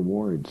lot of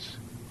rewards.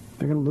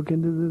 They're going to look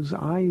into those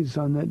eyes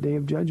on that day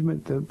of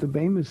judgment, the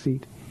Bema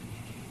seat.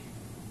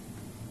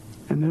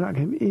 And they're not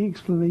going to have any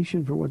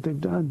explanation for what they've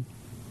done.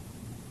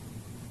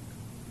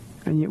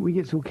 And yet we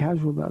get so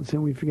casual about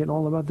sin, we forget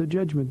all about the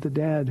judgment. The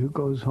dad who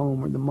goes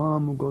home, or the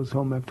mom who goes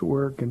home after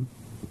work and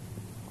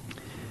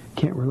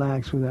can't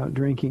relax without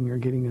drinking or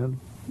getting a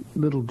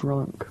little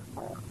drunk.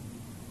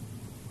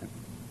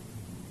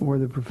 Or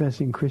the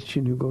professing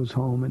Christian who goes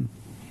home and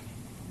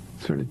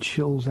sort of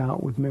chills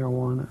out with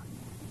marijuana.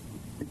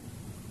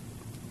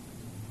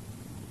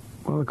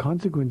 Well, the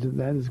consequence of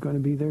that is going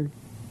to be their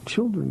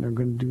children. They're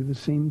going to do the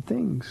same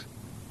things.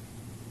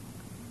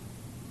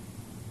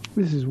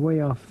 This is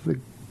way off the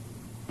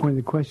point of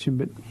the question,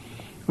 but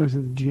I was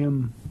at the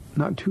gym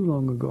not too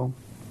long ago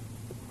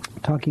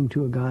talking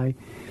to a guy.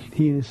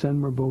 He and his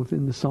son were both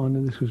in the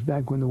sauna. This was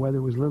back when the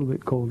weather was a little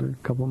bit colder,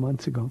 a couple of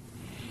months ago.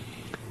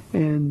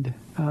 And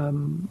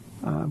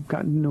I've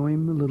gotten to know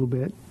him a little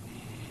bit.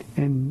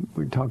 And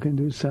we're talking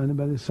to his son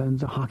about his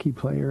son's a hockey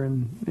player,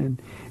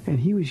 and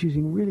he was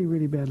using really,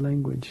 really bad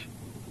language.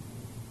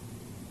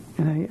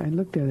 And I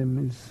looked at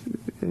him,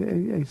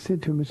 I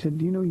said to him, I said,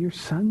 you know, your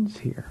son's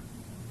here.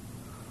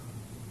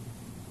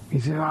 He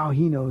said, oh,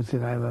 he knows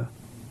that I have a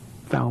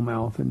foul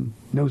mouth and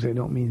knows I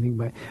don't mean anything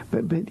by it.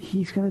 But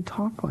he's going to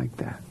talk like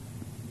that.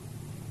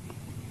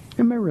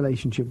 And my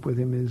relationship with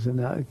him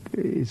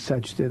is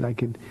such that I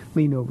could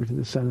lean over to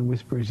the son and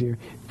whisper his ear,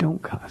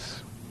 don't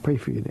cuss. Pray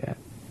for your dad.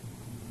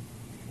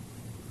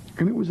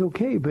 And it was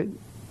okay, but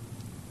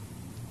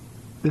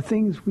the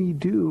things we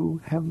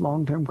do have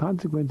long-term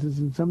consequences,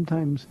 and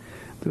sometimes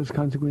those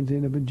consequences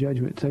end up in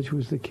judgment. Such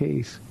was the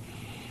case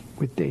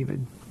with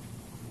David.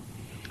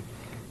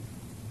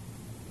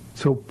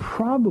 So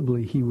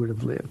probably he would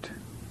have lived.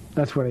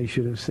 That's what I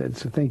should have said.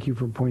 So thank you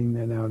for pointing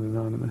that out,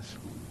 Anonymous.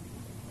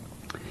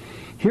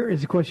 Here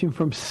is a question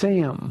from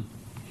Sam.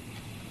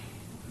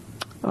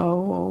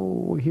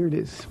 Oh, here it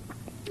is.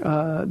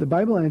 The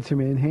Bible Answer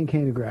Man, Hank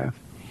Hanegraaff,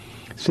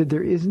 said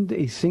there isn't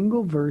a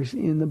single verse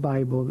in the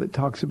Bible that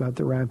talks about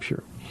the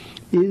rapture.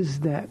 Is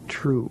that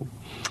true?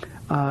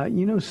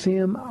 You know,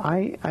 Sam,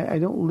 I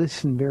don't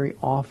listen very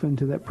often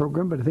to that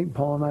program, but I think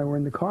Paul and I were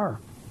in the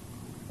car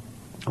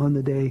on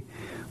the day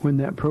when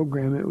that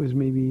program, it was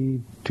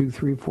maybe 2,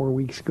 3, 4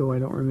 weeks ago. I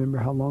don't remember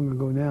how long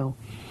ago now.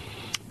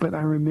 But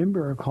I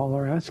remember a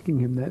caller asking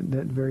him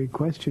that very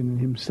question and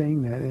him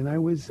saying that, and I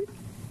was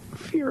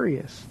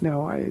furious.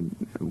 Now,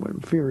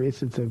 I'm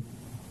furious. It's a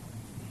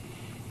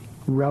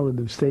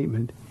relative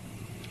statement.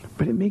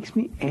 But it makes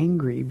me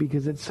angry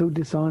because it's so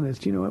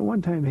dishonest. You know, at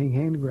one time, Hank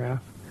Hanegraaff,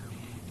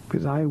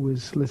 because I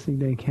was listening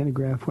to Hank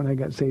Hanegraaff when I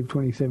got saved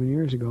 27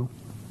 years ago,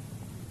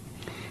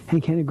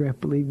 Hank Hanegraaff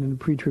believed in the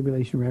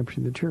pre-tribulation rapture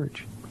of the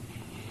church.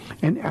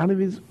 And out of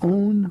his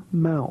own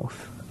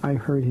mouth, I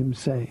heard him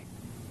say,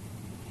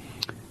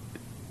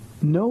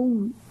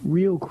 no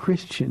real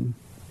Christian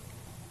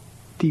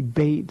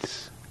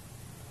debates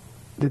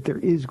that there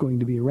is going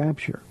to be a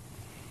rapture.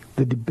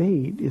 The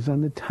debate is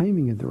on the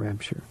timing of the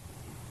rapture.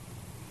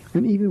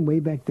 And even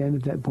way back then,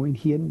 at that point,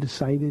 he hadn't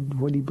decided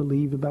what he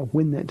believed about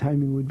when that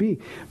timing would be.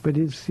 But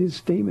his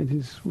statement,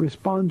 his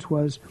response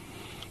was,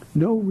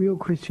 no real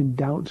Christian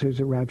doubts there's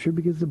a rapture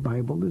because the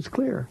Bible is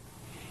clear.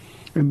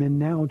 And then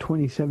now,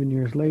 27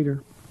 years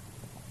later,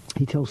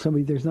 he tells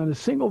somebody there's not a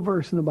single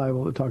verse in the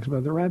Bible that talks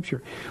about the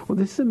rapture. Well,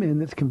 this is a man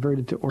that's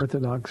converted to the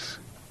Orthodox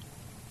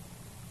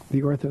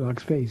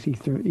faith,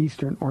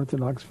 Eastern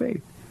Orthodox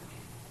faith.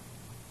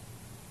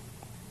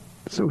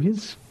 So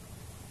his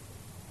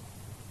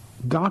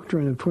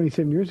doctrine of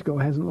 27 years ago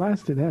hasn't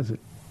lasted, has it?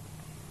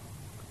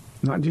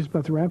 Not just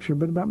about the rapture,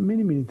 but about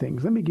many, many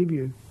things. Let me give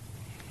you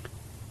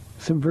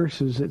some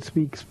verses that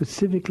speak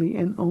specifically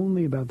and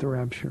only about the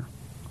rapture.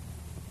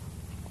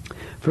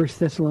 1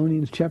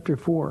 Thessalonians chapter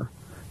 4,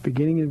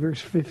 beginning in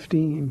verse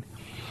 15.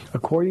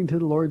 According to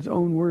the Lord's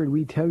own word,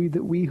 we tell you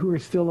that we who are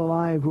still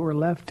alive, who are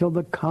left till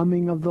the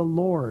coming of the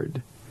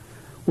Lord,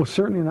 will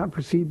certainly not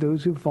precede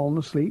those who have fallen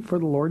asleep, for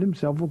the Lord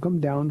himself will come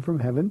down from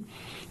heaven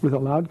with a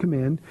loud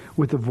command,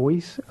 with the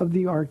voice of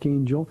the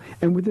archangel,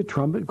 and with the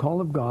trumpet call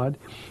of God,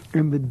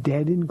 and the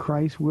dead in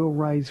Christ will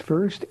rise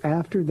first.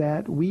 After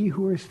that, we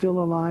who are still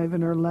alive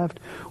and are left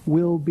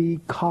will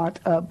be caught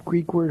up.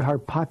 Greek word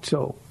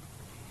harpazo.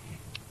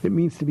 It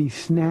means to be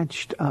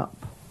snatched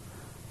up.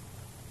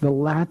 The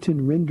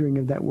Latin rendering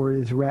of that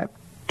word is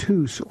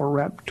raptus or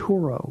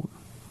rapturo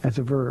as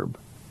a verb.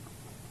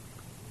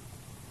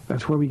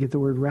 That's where we get the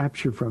word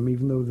rapture from,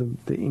 even though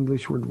the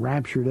English word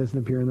rapture doesn't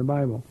appear in the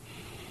Bible.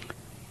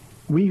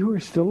 We who are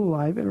still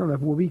alive and are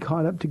left will be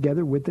caught up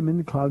together with them in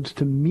the clouds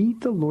to meet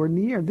the Lord in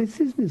the air. This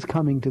isn't his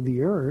coming to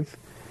the earth.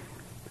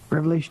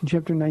 Revelation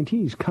chapter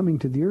 19, he's coming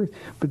to the earth.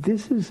 But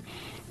this is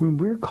when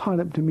we're caught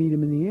up to meet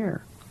him in the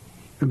air.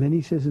 And then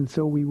he says, and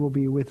so we will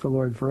be with the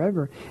Lord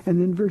forever.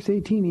 And then verse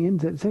 18, he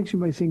ends that section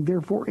by saying,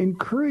 therefore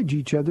encourage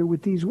each other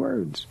with these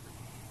words.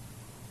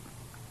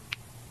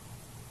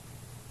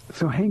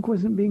 So Hank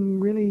wasn't being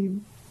really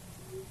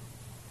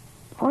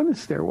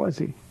honest there, was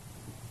he?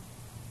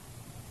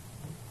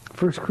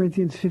 1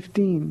 Corinthians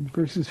 15,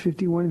 verses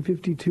 51 and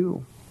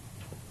 52.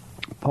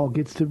 Paul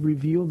gets to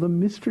reveal the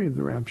mystery of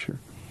the rapture.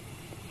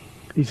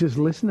 He says,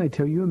 listen, I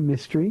tell you a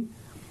mystery.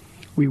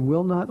 We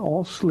will not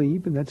all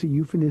sleep, and that's a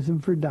euphemism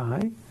for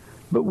die,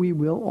 but we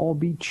will all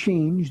be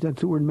changed.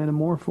 That's the word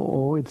metamorpho.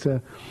 Oh, it's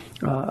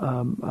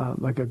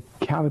like a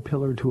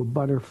caterpillar to a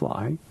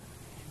butterfly.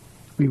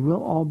 We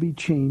will all be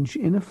changed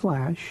in a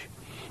flash,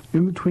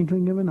 in the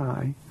twinkling of an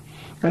eye,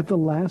 at the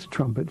last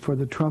trumpet, for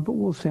the trumpet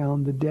will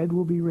sound, the dead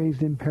will be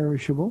raised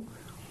imperishable,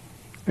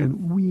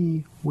 and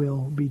we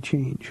will be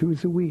changed. Who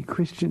is the we?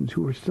 Christians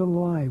who are still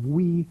alive.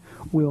 We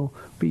will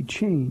be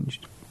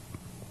changed.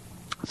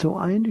 So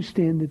I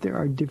understand that there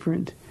are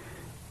different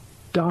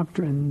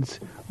doctrines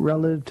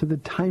relative to the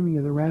timing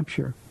of the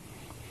rapture,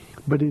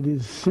 but it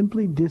is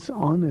simply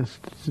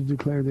dishonest to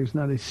declare there's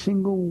not a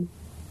single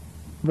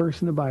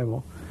verse in the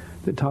Bible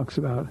that talks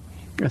about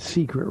a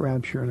secret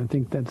rapture, and I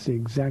think that's the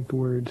exact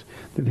words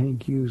that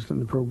Hank used on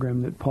the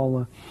program that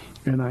Paula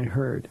and I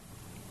heard.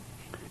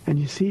 And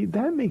you see,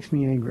 that makes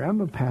me angry.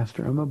 I'm a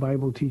pastor. I'm a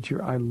Bible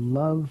teacher. I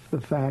love the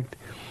fact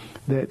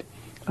that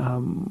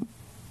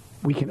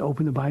we can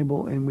open the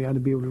Bible and we ought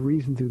to be able to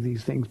reason through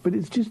these things. But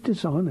it's just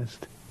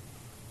dishonest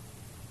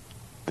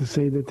to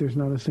say that there's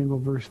not a single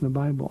verse in the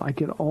Bible. I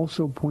could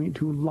also point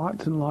to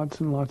lots and lots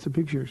and lots of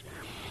pictures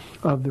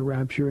of the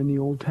rapture in the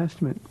Old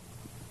Testament.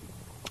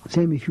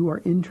 Sam, if you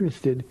are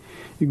interested,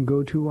 you can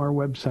go to our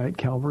website,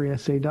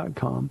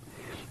 calvarysa.com,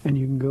 and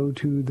you can go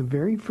to the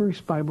very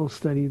first Bible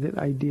study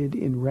that I did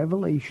in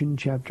Revelation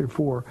chapter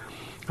 4.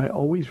 I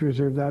always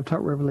reserve that. I've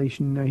taught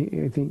Revelation,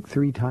 I think,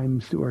 3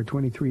 times through our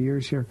 23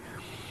 years here.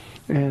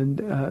 And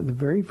the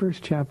very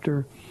first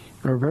chapter,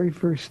 or very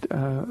first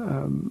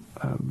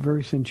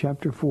verse in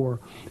chapter 4,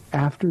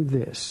 after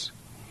this,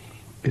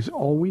 is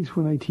always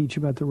when I teach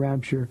about the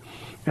rapture,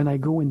 and I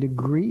go into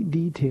great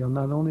detail,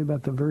 not only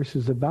about the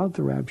verses about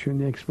the rapture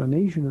and the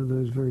explanation of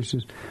those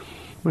verses,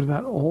 but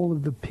about all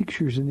of the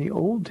pictures in the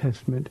Old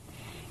Testament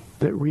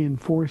that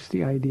reinforce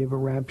the idea of a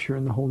rapture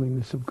and the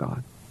holiness of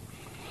God.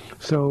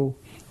 So,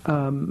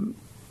 Sam,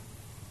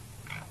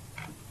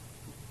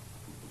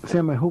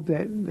 I hope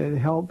that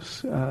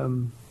helps.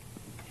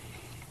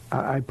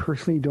 I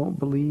personally don't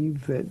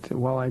believe that,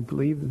 while I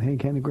believe that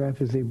Hank Hanegraaff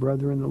is a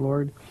brother in the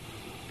Lord,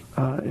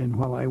 and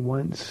while I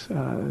once,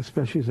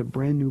 especially as a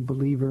brand new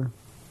believer,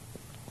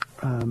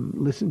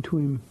 listened to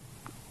him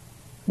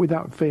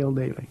without fail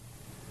daily,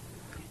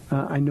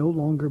 I no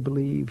longer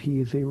believe he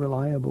is a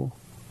reliable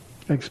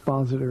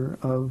expositor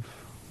of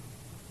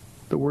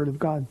the Word of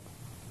God.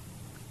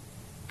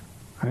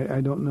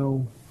 I don't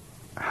know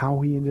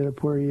how he ended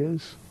up where he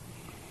is,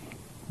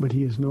 but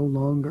he is no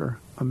longer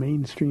a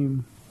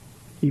mainstream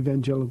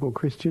evangelical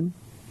Christian.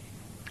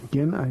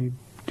 Again, I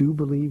do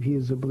believe he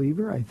is a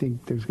believer. I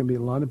think there's going to be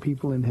a lot of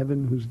people in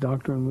heaven whose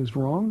doctrine was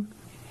wrong,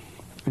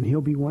 and he'll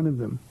be one of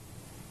them.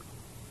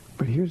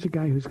 But here's a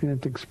guy who's going to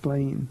have to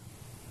explain,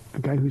 a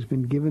guy who's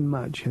been given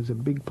much, has a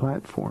big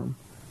platform.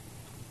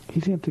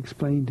 He's going to have to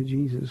explain to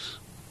Jesus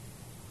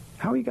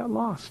how he got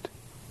lost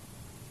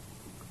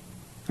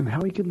and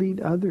how he could lead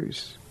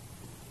others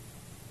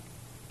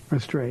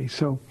astray.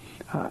 So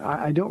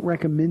I don't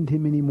recommend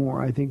him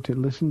anymore. I think to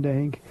listen to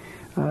Hank,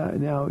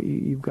 now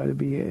you've got to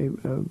be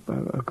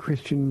a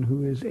Christian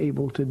who is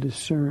able to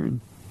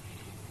discern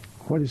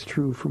what is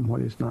true from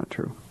what is not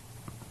true.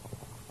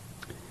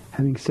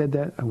 Having said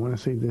that, I want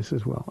to say this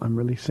as well. I'm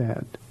really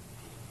sad,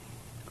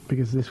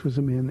 because this was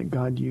a man that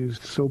God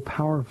used so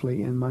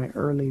powerfully in my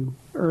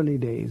early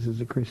days as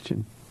a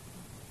Christian.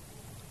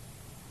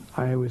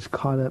 I was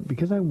caught up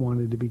because I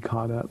wanted to be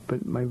caught up,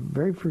 but my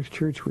very first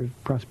church was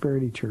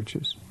prosperity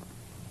churches.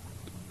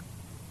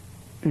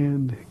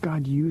 And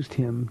God used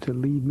him to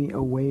lead me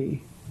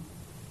away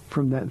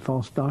from that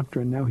false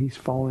doctrine. Now he's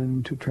fallen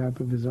into a trap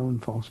of his own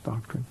false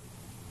doctrine.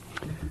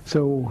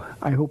 So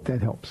I hope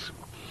that helps.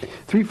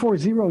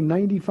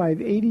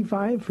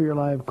 340-9585 for your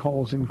live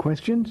calls and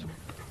questions.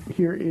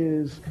 Here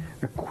is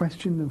a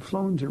question. The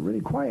phones are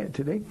really quiet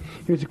today.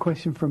 Here's a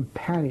question from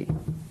Patty.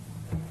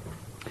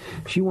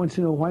 She wants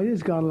to know, why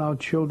does God allow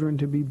children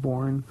to be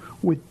born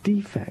with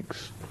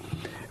defects?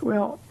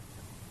 Well,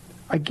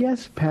 I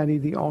guess, Patty,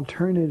 the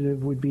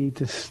alternative would be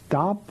to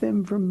stop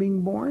them from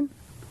being born.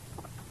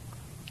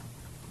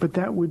 But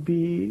that would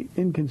be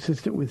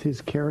inconsistent with his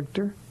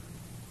character.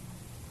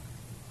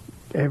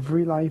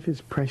 Every life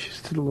is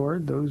precious to the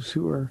Lord, those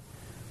who are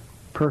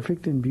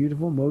perfect and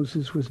beautiful.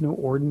 Moses was no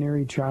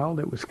ordinary child.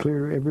 It was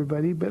clear to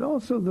everybody. But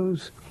also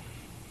those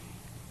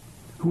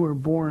who are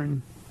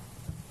born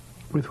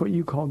with what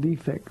you call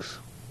defects.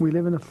 We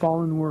live in a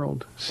fallen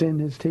world. Sin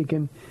has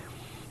taken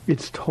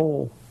its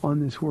toll on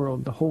this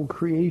world. The whole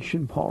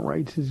creation, Paul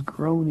writes, is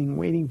groaning,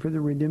 waiting for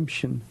the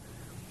redemption.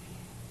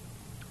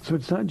 So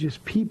it's not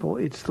just people,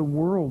 it's the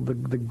world,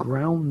 the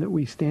ground that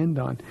we stand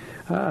on.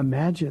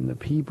 Imagine the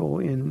people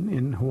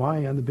in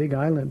Hawaii, on the Big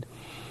Island,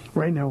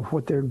 right now,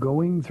 what they're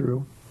going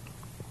through.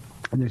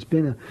 And there's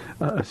been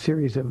a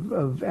series of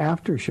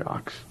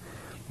aftershocks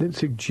that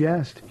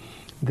suggest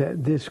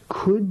that this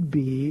could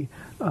be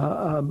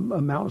a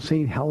Mount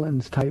St.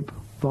 Helens type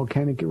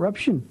volcanic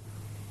eruption.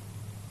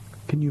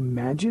 Can you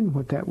imagine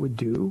what that would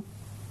do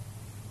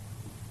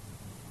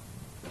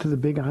to the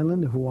Big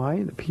Island of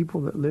Hawaii and the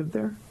people that live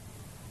there?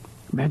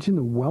 Imagine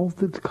the wealth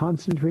that's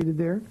concentrated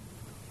there.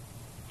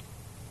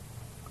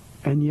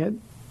 And yet,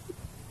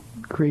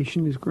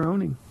 creation is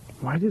groaning.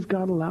 Why does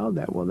God allow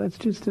that? Well, that's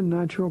just a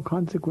natural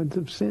consequence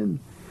of sin.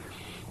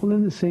 Well,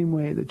 in the same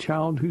way, the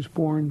child who's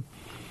born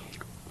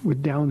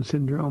with Down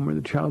syndrome, or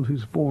the child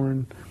who's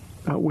born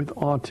with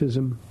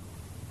autism,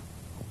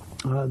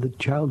 the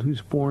child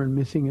who's born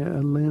missing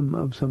a limb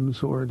of some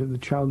sort, or the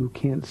child who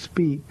can't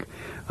speak.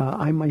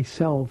 I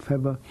myself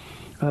have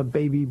a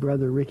baby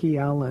brother, Ricky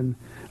Allen,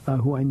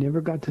 who I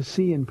never got to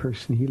see in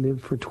person. He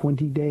lived for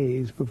 20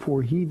 days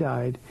before he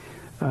died.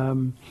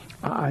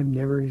 I've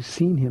never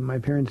seen him. My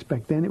parents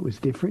back then, it was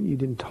different. You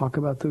didn't talk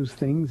about those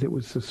things. It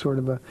was a sort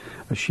of a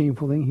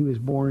shameful thing. He was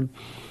born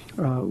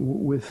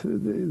with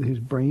his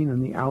brain on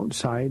the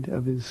outside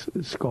of his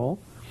skull.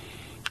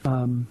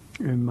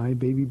 And my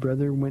baby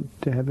brother went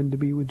to heaven to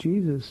be with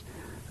Jesus.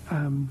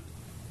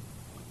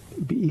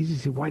 It'd be easy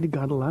to say, why did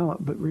God allow it?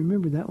 But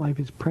remember, that life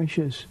is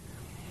precious.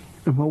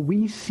 And while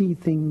we see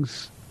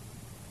things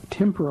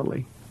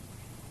temporally,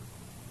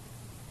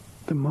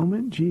 the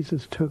moment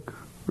Jesus took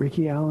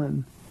Ricky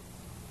Allen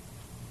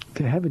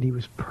to heaven, he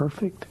was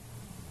perfect.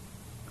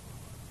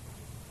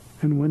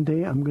 And one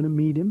day I'm going to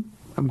meet him.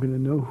 I'm going to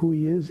know who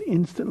he is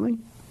instantly.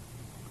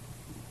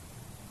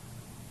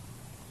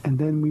 And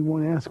then we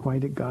won't ask, why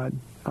did God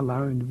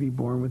allow him to be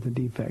born with a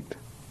defect?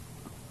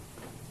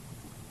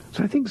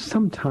 So I think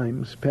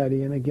sometimes,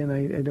 Patty, and again,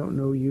 I don't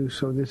know you,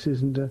 so this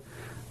isn't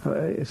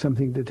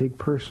something to take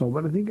personal,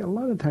 but I think a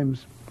lot of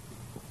times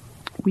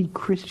we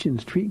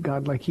Christians treat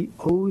God like he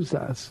owes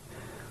us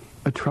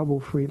a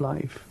trouble-free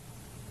life.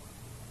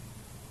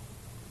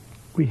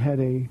 We had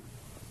a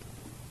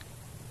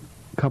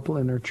couple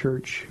in our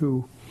church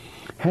who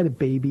had a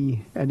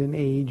baby at an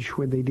age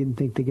where they didn't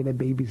think they could have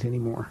babies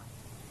anymore.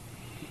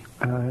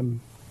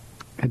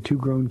 Had two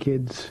grown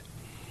kids.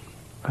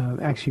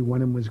 Actually,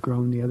 one of them was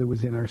grown. The other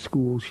was in our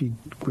school. She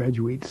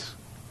graduates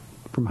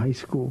from high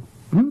school.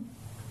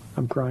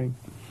 I'm crying.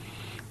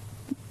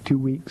 2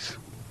 weeks.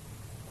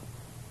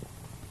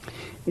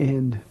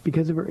 And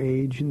because of her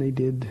age, and they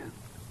did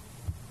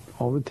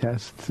all the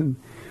tests, and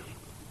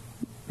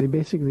they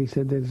basically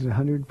said there's a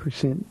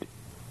 100%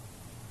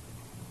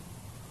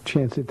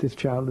 chance that this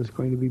child is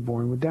going to be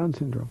born with Down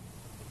syndrome.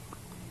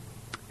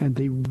 And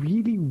they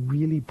really,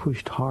 really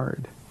pushed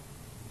hard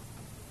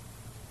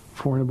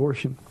for an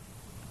abortion.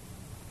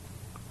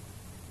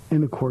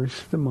 And of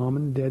course, the mom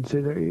and the dad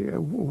said,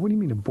 what do you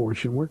mean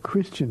abortion? We're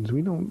Christians.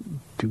 We don't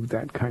do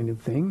that kind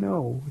of thing.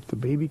 No, if the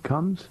baby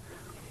comes,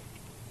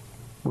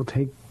 we'll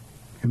take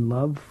and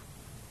love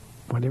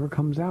whatever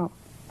comes out.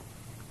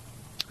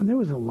 And there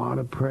was a lot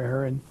of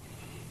prayer, and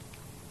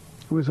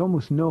there was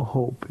almost no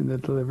hope in the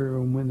delivery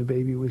room when the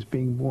baby was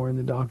being born.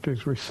 The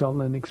doctors were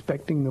sullen,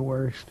 expecting the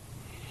worst.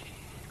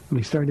 And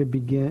they started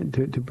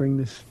to bring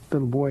this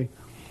little boy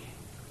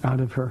out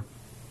of her.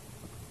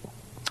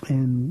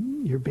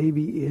 And your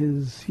baby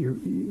is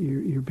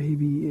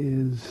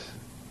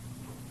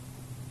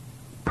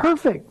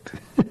perfect.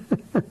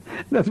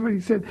 That's what he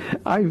said.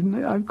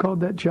 I've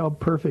called that child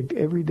perfect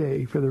every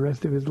day for the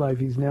rest of his life.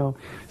 He's now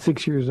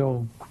 6 years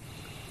old.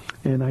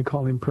 And I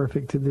call him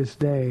perfect to this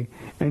day.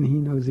 And he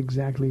knows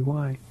exactly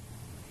why.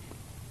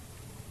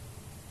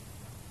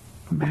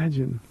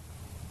 Imagine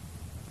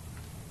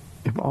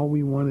if all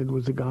we wanted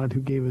was a God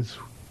who gave us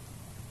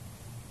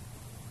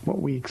what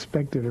we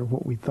expected or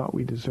what we thought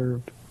we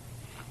deserved.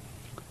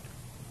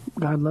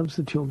 God loves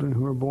the children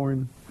who are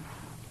born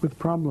with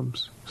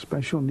problems.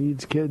 Special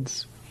needs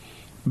kids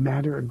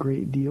matter a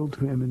great deal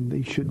to him, and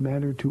they should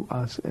matter to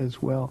us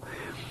as well.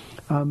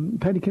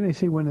 Patty, can I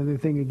say one other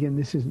thing? Again,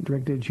 this isn't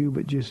directed at you,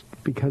 but just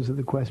because of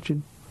the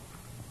question.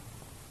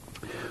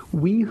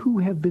 We who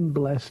have been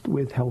blessed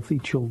with healthy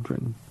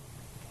children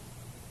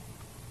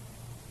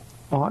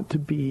ought to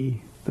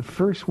be the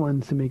first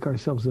ones to make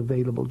ourselves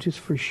available, just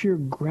for sheer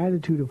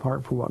gratitude of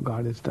heart for what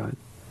God has done.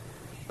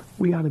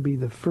 We ought to be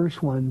the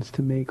first ones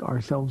to make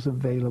ourselves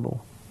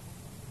available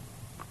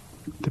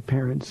to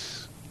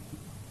parents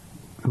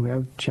who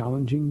have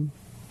challenging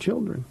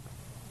children.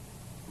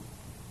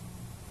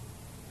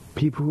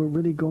 People who are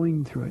really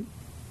going through it.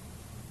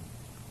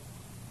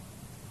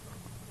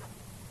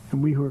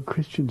 And we who are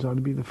Christians ought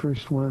to be the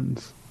first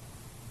ones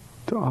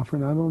to offer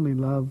not only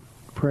love,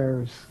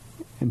 prayers,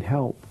 and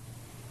help,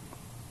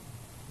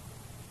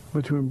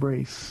 but to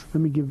embrace.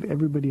 Let me give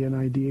everybody an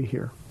idea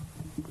here.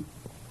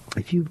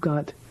 If you've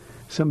got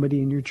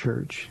somebody in your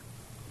church,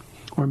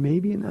 or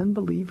maybe an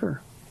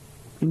unbeliever,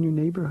 in your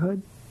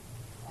neighborhood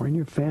or in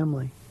your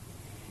family,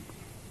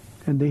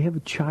 and they have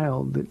a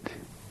child that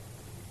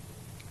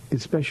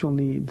is special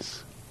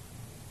needs,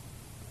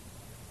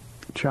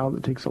 a child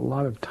that takes a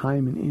lot of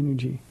time and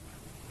energy,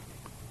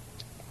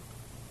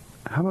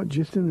 how about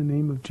just in the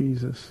name of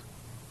Jesus,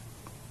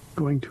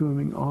 going to him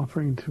and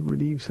offering to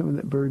relieve some of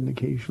that burden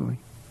occasionally?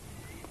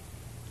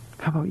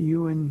 How about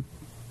you and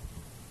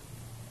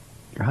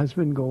your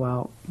husband go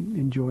out,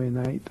 enjoy a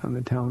night on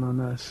the town on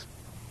us,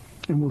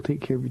 and we'll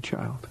take care of your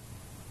child?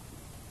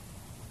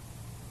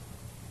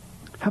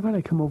 How about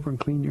I come over and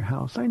clean your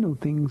house? I know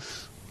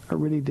things are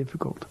really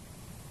difficult.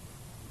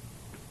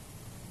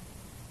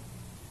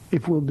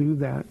 If we'll do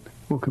that,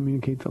 we'll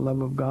communicate the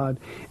love of God,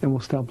 and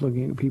we'll stop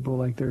looking at people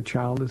like their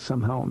child is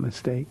somehow a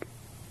mistake.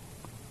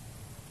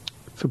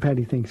 So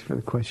Patty, thanks for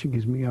the question.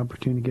 Gives me the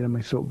opportunity to get on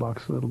my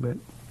soapbox a little bit.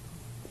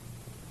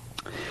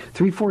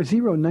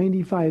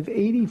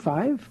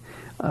 340-9585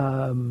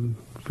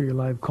 for your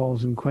live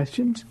calls and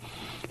questions.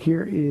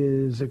 Here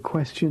is a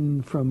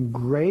question from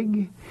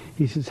Greg.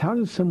 He says, how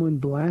does someone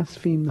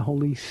blaspheme the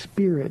Holy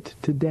Spirit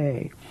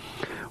today?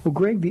 Well,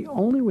 Greg, the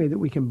only way that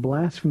we can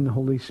blaspheme the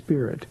Holy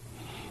Spirit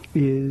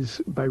is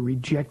by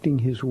rejecting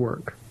his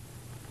work.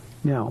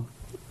 Now,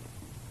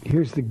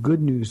 here's the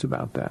good news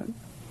about that.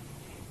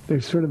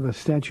 There's sort of a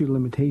statute of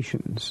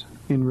limitations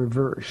in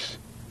reverse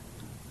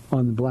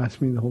on the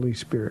blasphemy of the Holy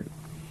Spirit.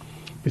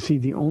 You see,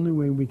 the only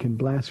way we can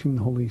blaspheme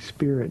the Holy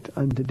Spirit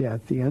unto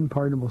death, the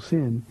unpardonable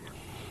sin,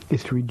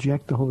 is to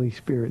reject the Holy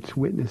Spirit's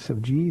witness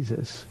of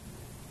Jesus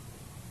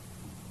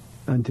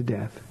unto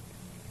death.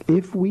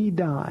 If we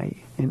die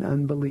in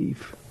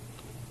unbelief,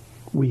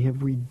 we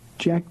have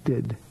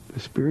rejected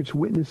the Spirit's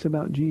witness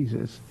about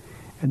Jesus,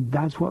 and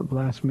that's what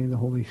blasphemy of the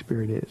Holy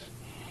Spirit is.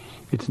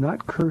 It's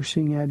not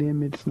cursing at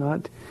him. It's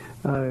not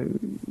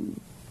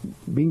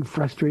being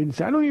frustrated and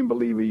say, I don't even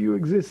believe you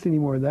exist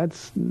anymore.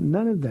 That's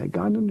none of that.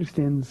 God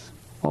understands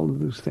all of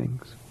those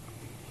things.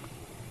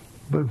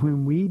 But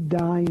when we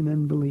die in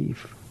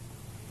unbelief,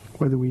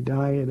 whether we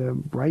die at a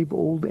ripe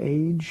old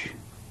age,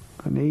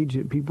 an age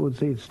that people would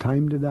say it's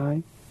time to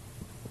die,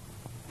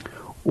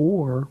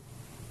 or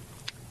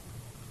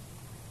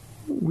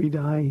we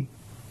die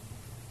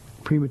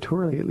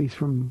prematurely, at least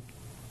from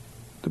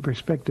the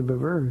perspective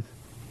of earth,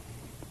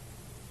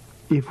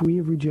 if we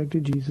have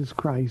rejected Jesus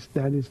Christ,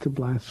 that is to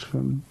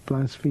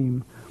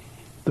blaspheme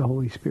the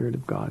Holy Spirit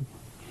of God.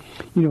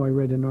 You know, I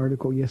read an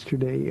article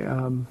yesterday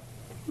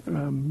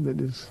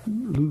that is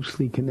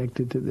loosely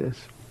connected to this.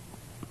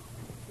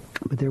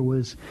 But there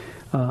was,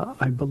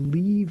 I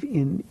believe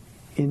in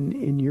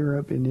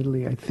Europe, in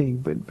Italy, I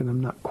think, but I'm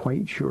not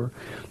quite sure,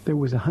 there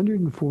was a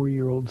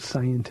 104-year-old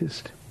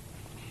scientist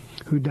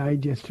who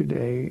died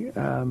yesterday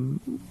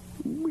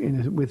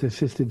with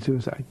assisted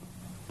suicide.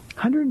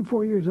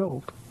 104 years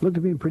old. Looked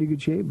to be in pretty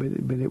good shape,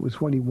 but it was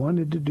what he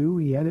wanted to do.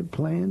 He had it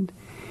planned,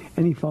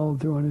 and he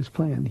followed through on his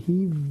plan.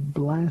 He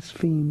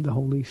blasphemed the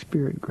Holy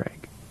Spirit,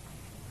 Greg.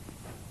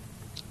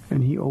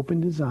 And he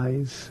opened his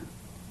eyes.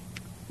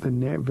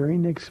 The very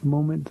next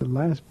moment, the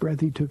last breath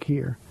he took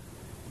here,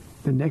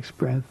 the next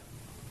breath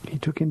he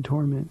took in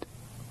torment.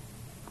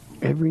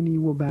 Every knee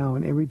will bow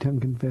and every tongue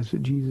confess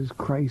that Jesus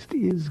Christ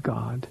is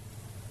God.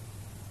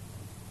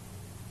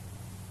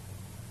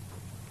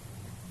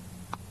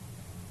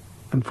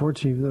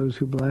 Unfortunately, those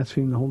who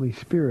blaspheme the Holy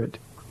Spirit,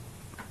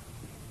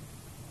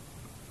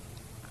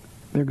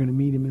 they're going to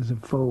meet him as a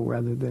foe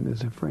rather than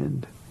as a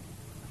friend.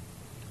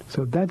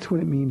 So that's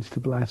what it means to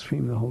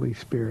blaspheme the Holy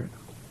Spirit.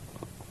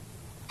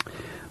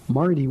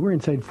 Marty, we're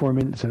inside 4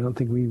 minutes. I don't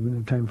think we even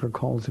have time for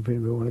calls if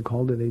anybody want to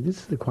call today. This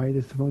is the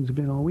quietest the phones have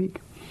been all week.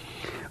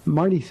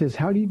 Marty says,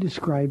 how do you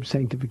describe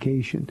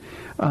sanctification?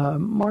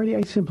 Marty,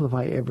 I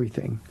simplify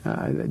everything.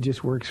 That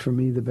just works for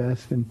me the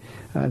best. And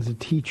as a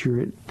teacher,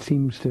 it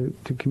seems to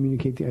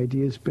communicate the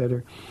ideas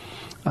better.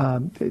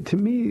 To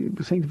me,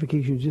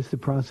 sanctification is just the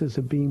process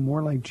of being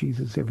more like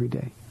Jesus every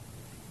day.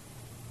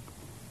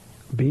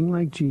 Being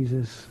like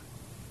Jesus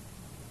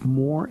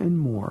more and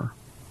more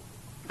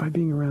by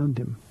being around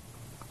him.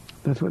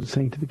 That's what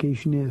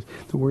sanctification is.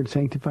 The word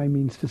sanctify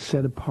means to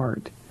set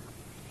apart.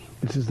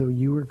 It's as though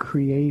you were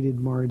created,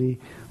 Marty,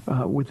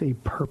 with a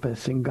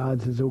purpose. And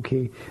God says,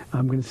 okay,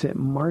 I'm going to set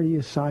Marty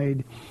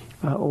aside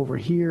over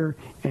here,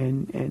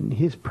 and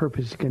his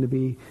purpose is going to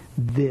be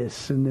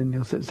this. And then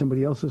he'll set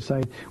somebody else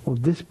aside. Well,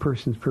 this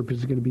person's purpose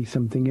is going to be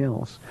something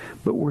else.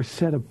 But we're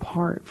set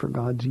apart for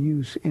God's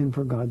use and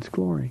for God's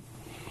glory.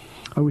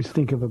 I always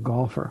think of a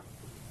golfer.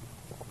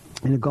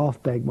 In a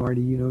golf bag,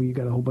 Marty, you know, you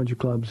got a whole bunch of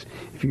clubs.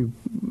 If you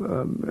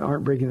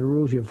aren't breaking the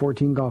rules, you have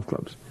 14 golf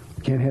clubs.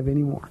 You can't have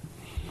any more.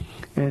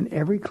 And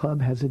every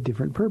club has a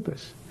different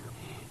purpose.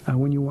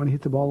 When you want to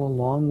hit the ball a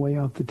long way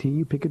off the tee,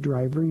 you pick a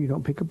driver, you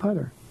don't pick a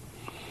putter.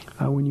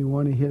 When you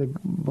want to hit a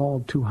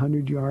ball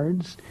 200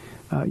 yards,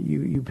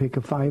 you pick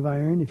a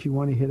 5-iron. If you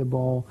want to hit a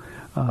ball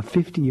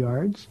 50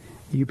 yards,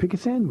 you pick a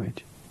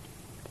sandwich.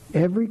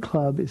 Every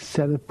club is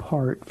set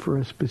apart for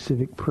a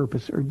specific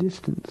purpose or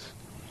distance.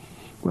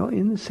 Well,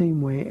 in the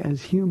same way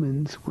as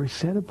humans, we're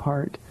set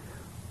apart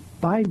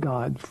by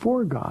God,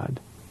 for God,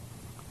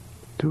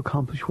 to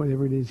accomplish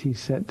whatever it is He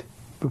set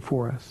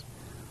before us.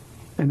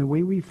 And the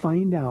way we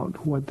find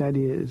out what that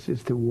is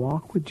to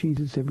walk with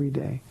Jesus every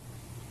day.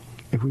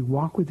 If we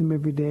walk with Him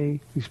every day,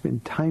 we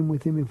spend time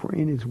with Him, if we're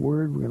in His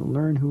Word, we're going to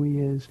learn who He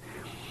is.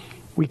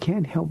 We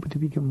can't help but to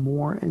become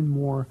more and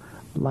more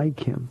like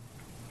Him.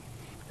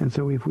 And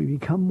so if we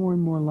become more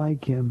and more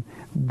like Him,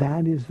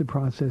 that is the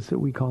process that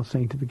we call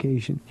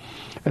sanctification.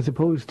 As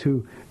opposed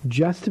to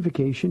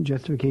justification.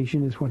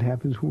 Justification is what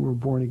happens when we're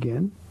born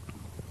again.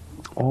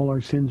 All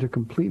our sins are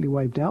completely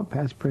wiped out,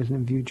 past, present,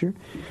 and future.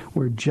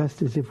 We're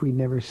just as if we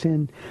never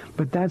sinned.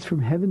 But that's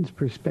from heaven's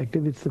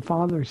perspective. It's the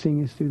Father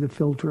seeing us through the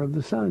filter of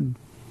the Son.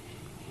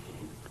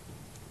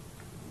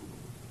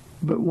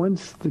 But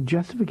once the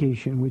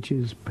justification, which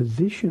is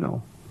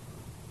positional,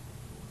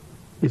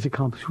 is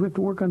accomplished, we have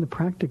to work on the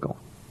practical.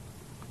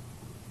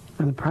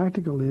 And the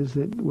practical is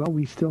that, well,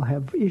 we still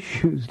have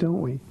issues,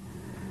 don't we?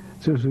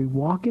 So as we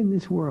walk in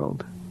this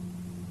world,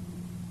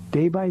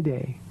 day by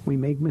day, we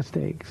make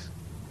mistakes.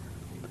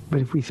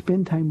 But if we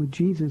spend time with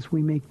Jesus,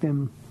 we make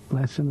them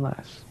less and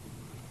less.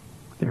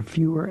 They're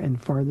fewer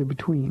and farther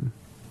between.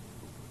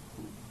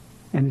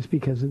 And it's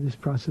because of this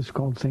process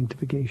called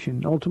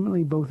sanctification.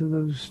 Ultimately, both of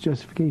those,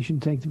 justification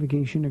and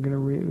sanctification, are going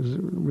to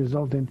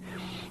result in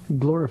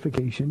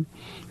glorification.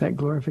 That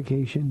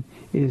glorification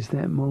is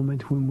that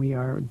moment when we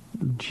are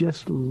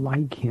just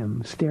like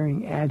Him,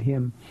 staring at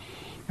Him,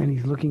 and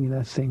He's looking at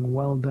us saying,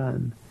 "Well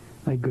done,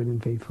 thy good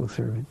and faithful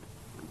servant."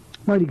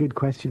 Mighty good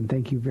question.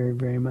 Thank you very,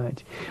 very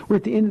much. We're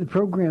at the end of the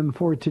program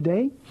for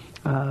today.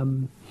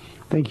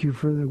 Thank you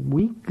for the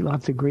week.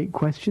 Lots of great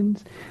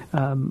questions.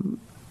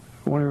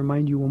 I want to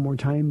remind you one more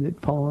time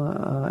that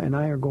Paula and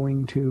I are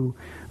going to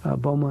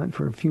Beaumont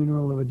for a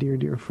funeral of a dear,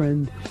 dear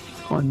friend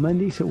on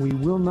Monday, so we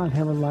will not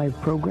have a live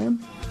program.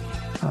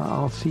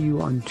 I'll see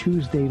you on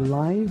Tuesday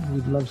live.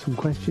 We'd love some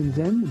questions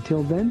then.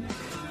 Until then,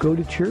 go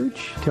to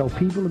church, tell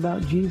people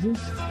about Jesus,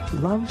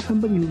 love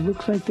somebody who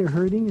looks like they're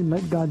hurting, and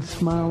let God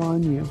smile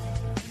on you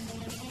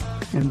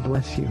and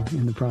bless you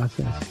in the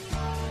process.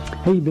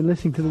 Hey, you've been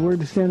listening to The Word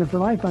to Stand Up for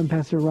Life. I'm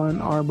Pastor Ron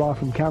Arbaugh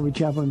from Calvary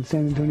Chapel in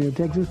San Antonio,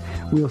 Texas.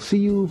 We'll see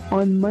you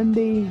on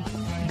Monday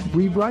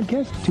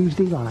rebroadcast,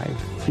 Tuesday live.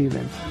 See you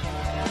then.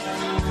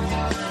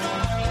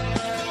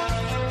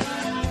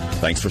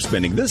 Thanks for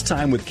spending this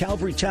time with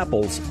Calvary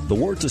Chapel's The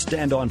Word to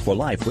Stand On for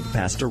Life with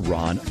Pastor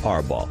Ron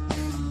Arbaugh.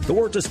 The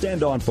Word to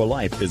Stand On for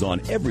Life is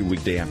on every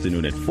weekday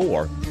afternoon at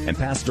 4, and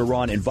Pastor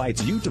Ron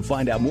invites you to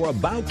find out more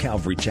about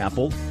Calvary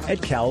Chapel at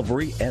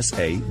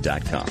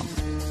calvarysa.com.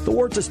 The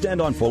Word to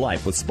Stand On for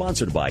Life was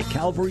sponsored by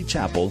Calvary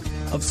Chapel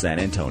of San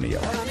Antonio.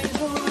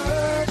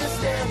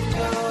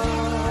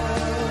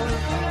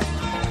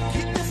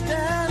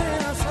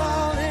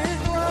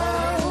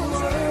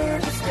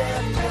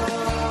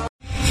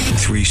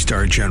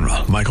 Three-star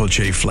General Michael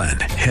J. Flynn,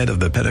 head of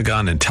the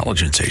Pentagon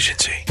Intelligence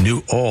Agency,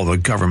 knew all the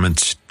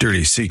government's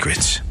dirty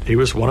secrets. He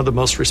was one of the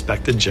most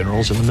respected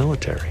generals in the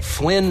military.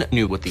 Flynn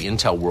knew what the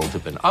intel world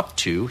had been up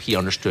to. He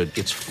understood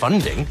its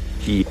funding.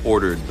 He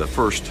ordered the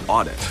first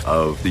audit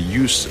of the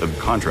use of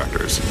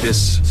contractors.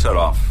 This set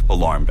off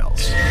alarm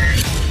bells.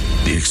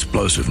 The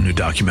explosive new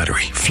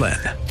documentary, Flynn,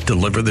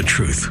 Deliver the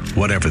Truth,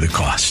 Whatever the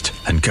Cost,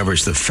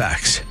 uncovers the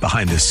facts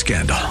behind this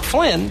scandal.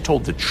 Flynn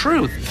told the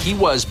truth. He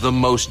was the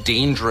most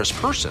dangerous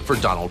person for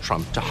Donald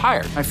Trump to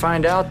hire. I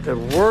find out the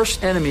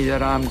worst enemy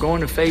that I'm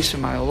going to face in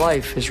my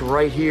life is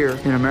right here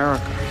in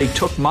America. They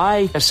took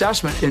my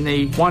assessment and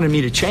they wanted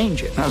me to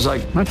change it. And I was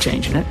like, I'm not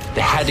changing it.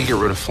 They had to get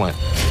rid of Flynn.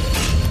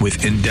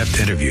 With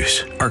in-depth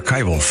interviews,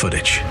 archival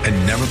footage,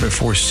 and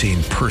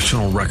never-before-seen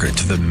personal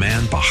records of the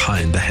man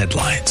behind the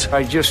headlines.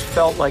 I just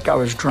felt like I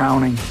was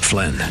drowning.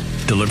 Flynn,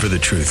 Deliver the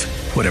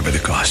Truth, Whatever the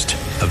Cost.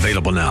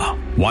 Available now.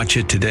 Watch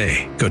it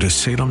today. Go to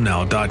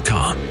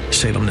salemnow.com.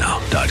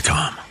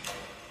 salemnow.com.